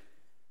group,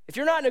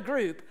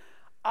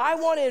 I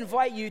want to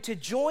invite you to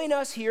join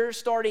us here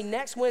starting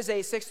next Wednesday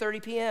at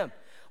 6:30 p.m.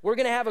 We're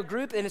going to have a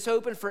group, and it's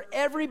open for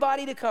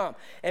everybody to come.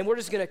 And we're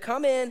just going to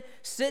come in,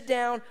 sit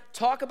down,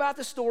 talk about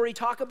the story,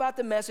 talk about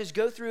the message,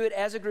 go through it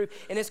as a group.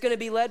 And it's going to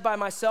be led by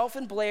myself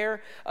and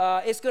Blair.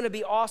 It's going to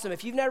be awesome.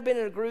 If you've never been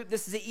in a group,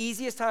 this is the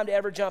easiest time to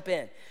ever jump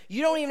in.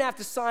 You don't even have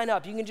to sign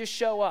up. You can just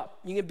show up.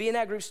 You can be in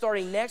that group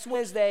starting next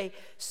Wednesday,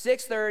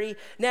 6:30.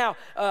 Now,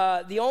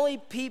 the only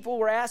people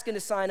we're asking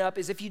to sign up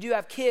is if you do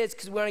have kids,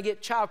 because we want to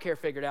get childcare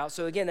figured out.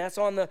 So again, that's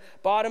on the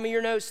bottom of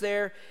your notes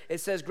there. It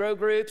says grow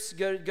groups.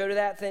 Go to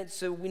that thing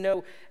so we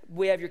know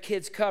we have your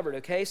kids covered,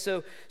 okay?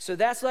 So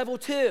that's level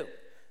 2.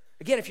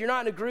 Again, if you're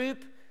not in a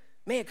group,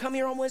 man, come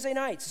here on Wednesday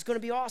nights. It's going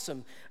to be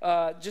awesome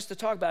just to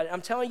talk about it.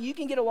 I'm telling you, you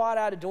can get a lot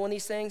out of doing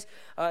these things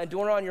and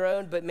doing it on your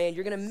own, but man,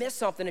 you're going to miss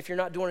something if you're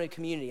not doing it in a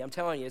community. I'm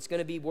telling you, it's going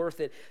to be worth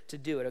it to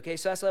do it, okay?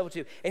 So that's level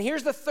 2. And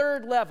here's the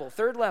third level,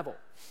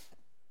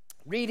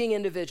 reading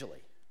individually,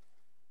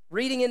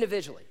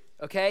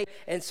 okay?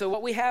 And so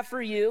what we have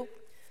for you,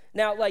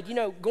 now, like, you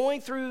know,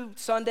 going through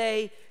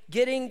Sunday,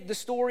 getting the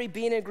story,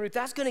 being in a group,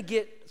 that's going to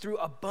get through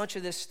a bunch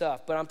of this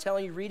stuff. But I'm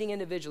telling you, reading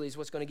individually is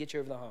what's going to get you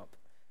over the hump.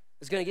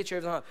 It's going to get you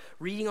over the hump.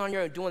 Reading on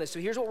your own, doing this. So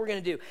here's what we're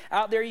going to do.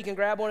 Out there, you can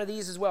grab one of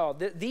these as well.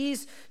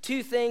 These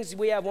 2 things,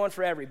 we have one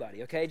for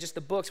everybody, okay? Just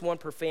the books, one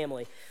per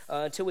family,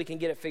 until we can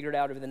get it figured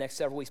out over the next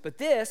several weeks. But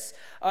this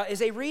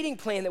is a reading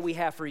plan that we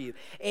have for you.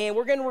 And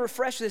we're going to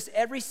refresh this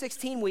every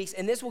 16 weeks,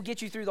 and this will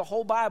get you through the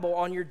whole Bible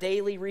on your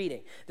daily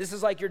reading. This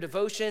is like your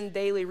devotion,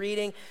 daily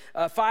reading.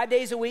 5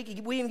 days a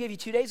week. We even give you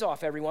 2 days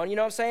off, everyone. You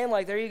know what I'm saying?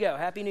 Like, there you go.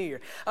 Happy New Year.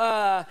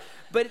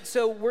 But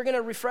so we're going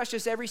to refresh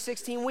this every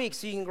 16 weeks.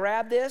 So you can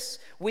grab this.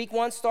 Week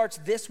 1 starts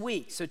this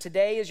week. So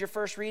today is your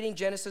first reading,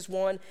 Genesis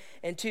 1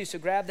 and 2. So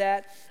grab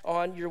that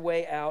on your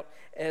way out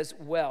as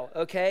well,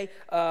 okay?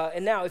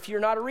 And now, if you're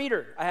not a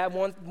reader, I have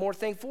one more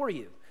thing for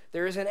you.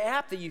 There is an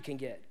app that you can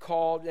get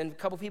called, and a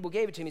couple people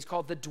gave it to me, it's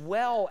called the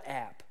Dwell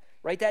app.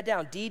 Write that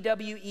down,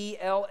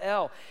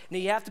 D-W-E-L-L. Now,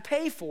 you have to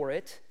pay for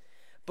it,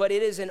 but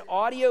it is an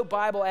audio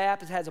Bible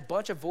app. It has a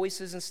bunch of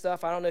voices and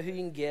stuff. I don't know who you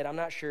can get. I'm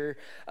not sure.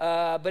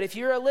 But if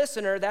you're a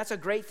listener, that's a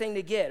great thing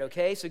to get,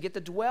 okay? So get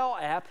the Dwell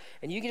app,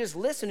 and you can just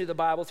listen to the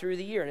Bible through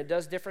the year, and it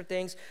does different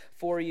things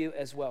for you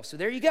as well. So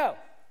there you go.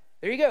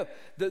 There you go.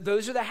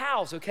 Those are the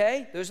hows,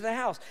 okay? Those are the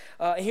hows.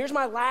 And here's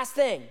my last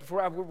thing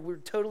before we're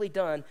totally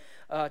done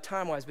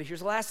time-wise, but here's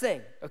the last thing,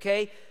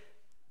 okay?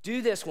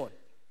 Do this one.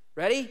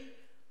 Ready?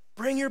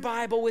 Bring your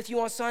Bible with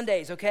you on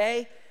Sundays,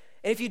 okay?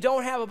 And if you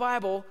don't have a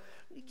Bible,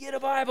 get a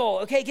Bible,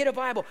 okay? Get a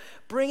Bible.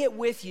 Bring it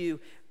with you.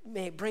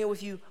 Bring it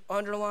with you,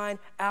 underline,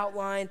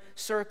 outline,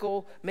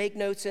 circle, make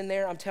notes in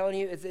there. I'm telling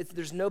you,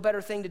 there's no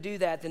better thing to do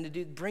that than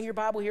to bring your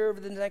Bible here over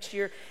the next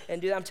year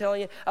and do that. I'm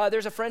telling you,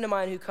 there's a friend of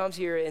mine who comes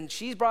here, and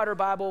she's brought her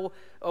Bible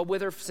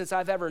with her since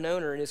I've ever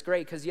known her, and it's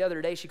great because the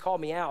other day she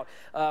called me out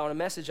on a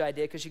message I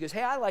did because she goes,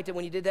 hey, I liked it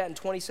when you did that in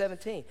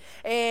 2017.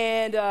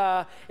 And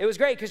it was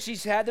great because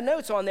she's had the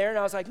notes on there, and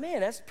I was like,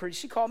 man, that's pretty,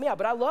 she called me out.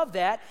 But I love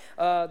that.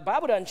 The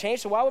Bible doesn't change,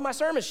 so why would my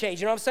sermons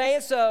change? You know what I'm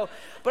saying? So,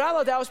 but I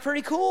thought that was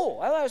pretty cool.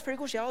 I thought it was pretty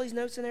cool. She had all these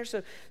notes in there,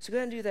 so go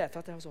ahead and do that. I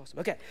thought that was awesome.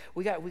 Okay,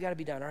 we got to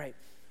be done. All right,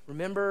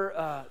 remember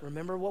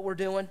what we're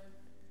doing.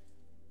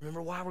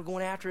 Remember why we're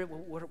going after it.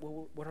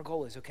 What our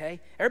goal is. Okay,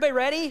 everybody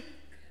ready?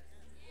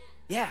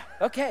 Yeah.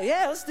 Okay.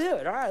 Yeah. Let's do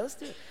it. All right. Let's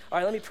do it. All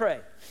right. Let me pray.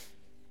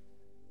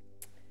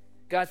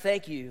 God,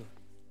 thank you.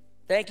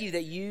 Thank you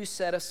that you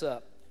set us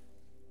up.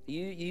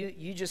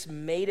 You just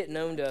made it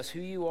known to us who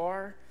you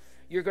are,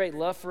 your great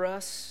love for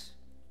us,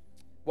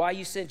 why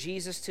you sent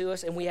Jesus to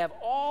us, and we have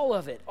all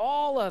of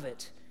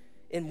it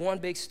in one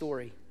big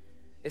story.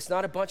 It's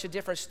not a bunch of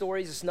different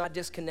stories. It's not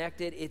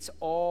disconnected. It's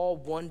all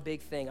one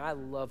big thing. I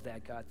love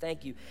that, God.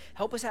 Thank you.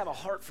 Help us have a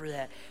heart for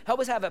that. Help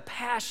us have a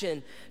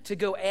passion to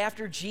go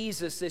after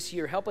Jesus this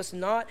year. Help us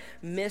not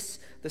miss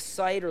the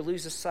sight or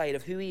lose the sight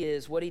of who he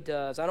is, what he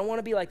does. I don't want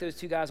to be like those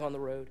 2 guys on the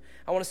road.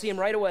 I want to see him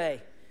right away.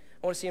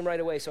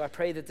 So I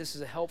pray that this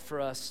is a help for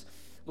us.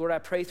 Lord, I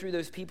pray through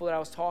those people that I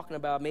was talking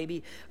about,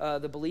 maybe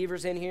the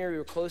believers in here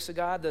who are close to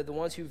God, the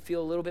ones who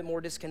feel a little bit more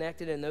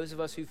disconnected, and those of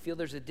us who feel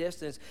there's a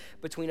distance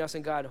between us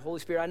and God. Holy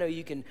Spirit, I know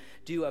you can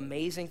do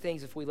amazing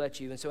things if we let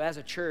you. And so as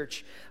a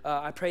church,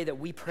 I pray that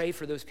we pray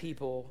for those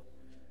people.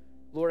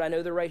 Lord, I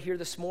know they're right here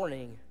this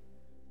morning,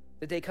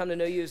 that they come to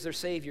know you as their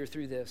Savior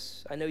through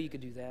this. I know you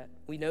could do that.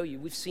 We know you.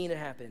 We've seen it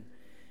happen.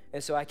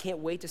 And so I can't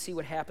wait to see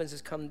what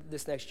happens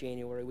this next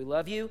January. We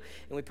love you,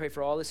 and we pray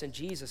for all this in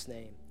Jesus'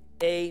 name.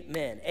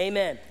 Amen.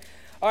 Amen.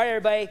 All right,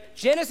 everybody.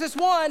 Genesis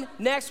 1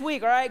 next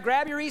week, all right?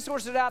 Grab your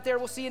resources out there.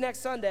 We'll see you next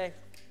Sunday.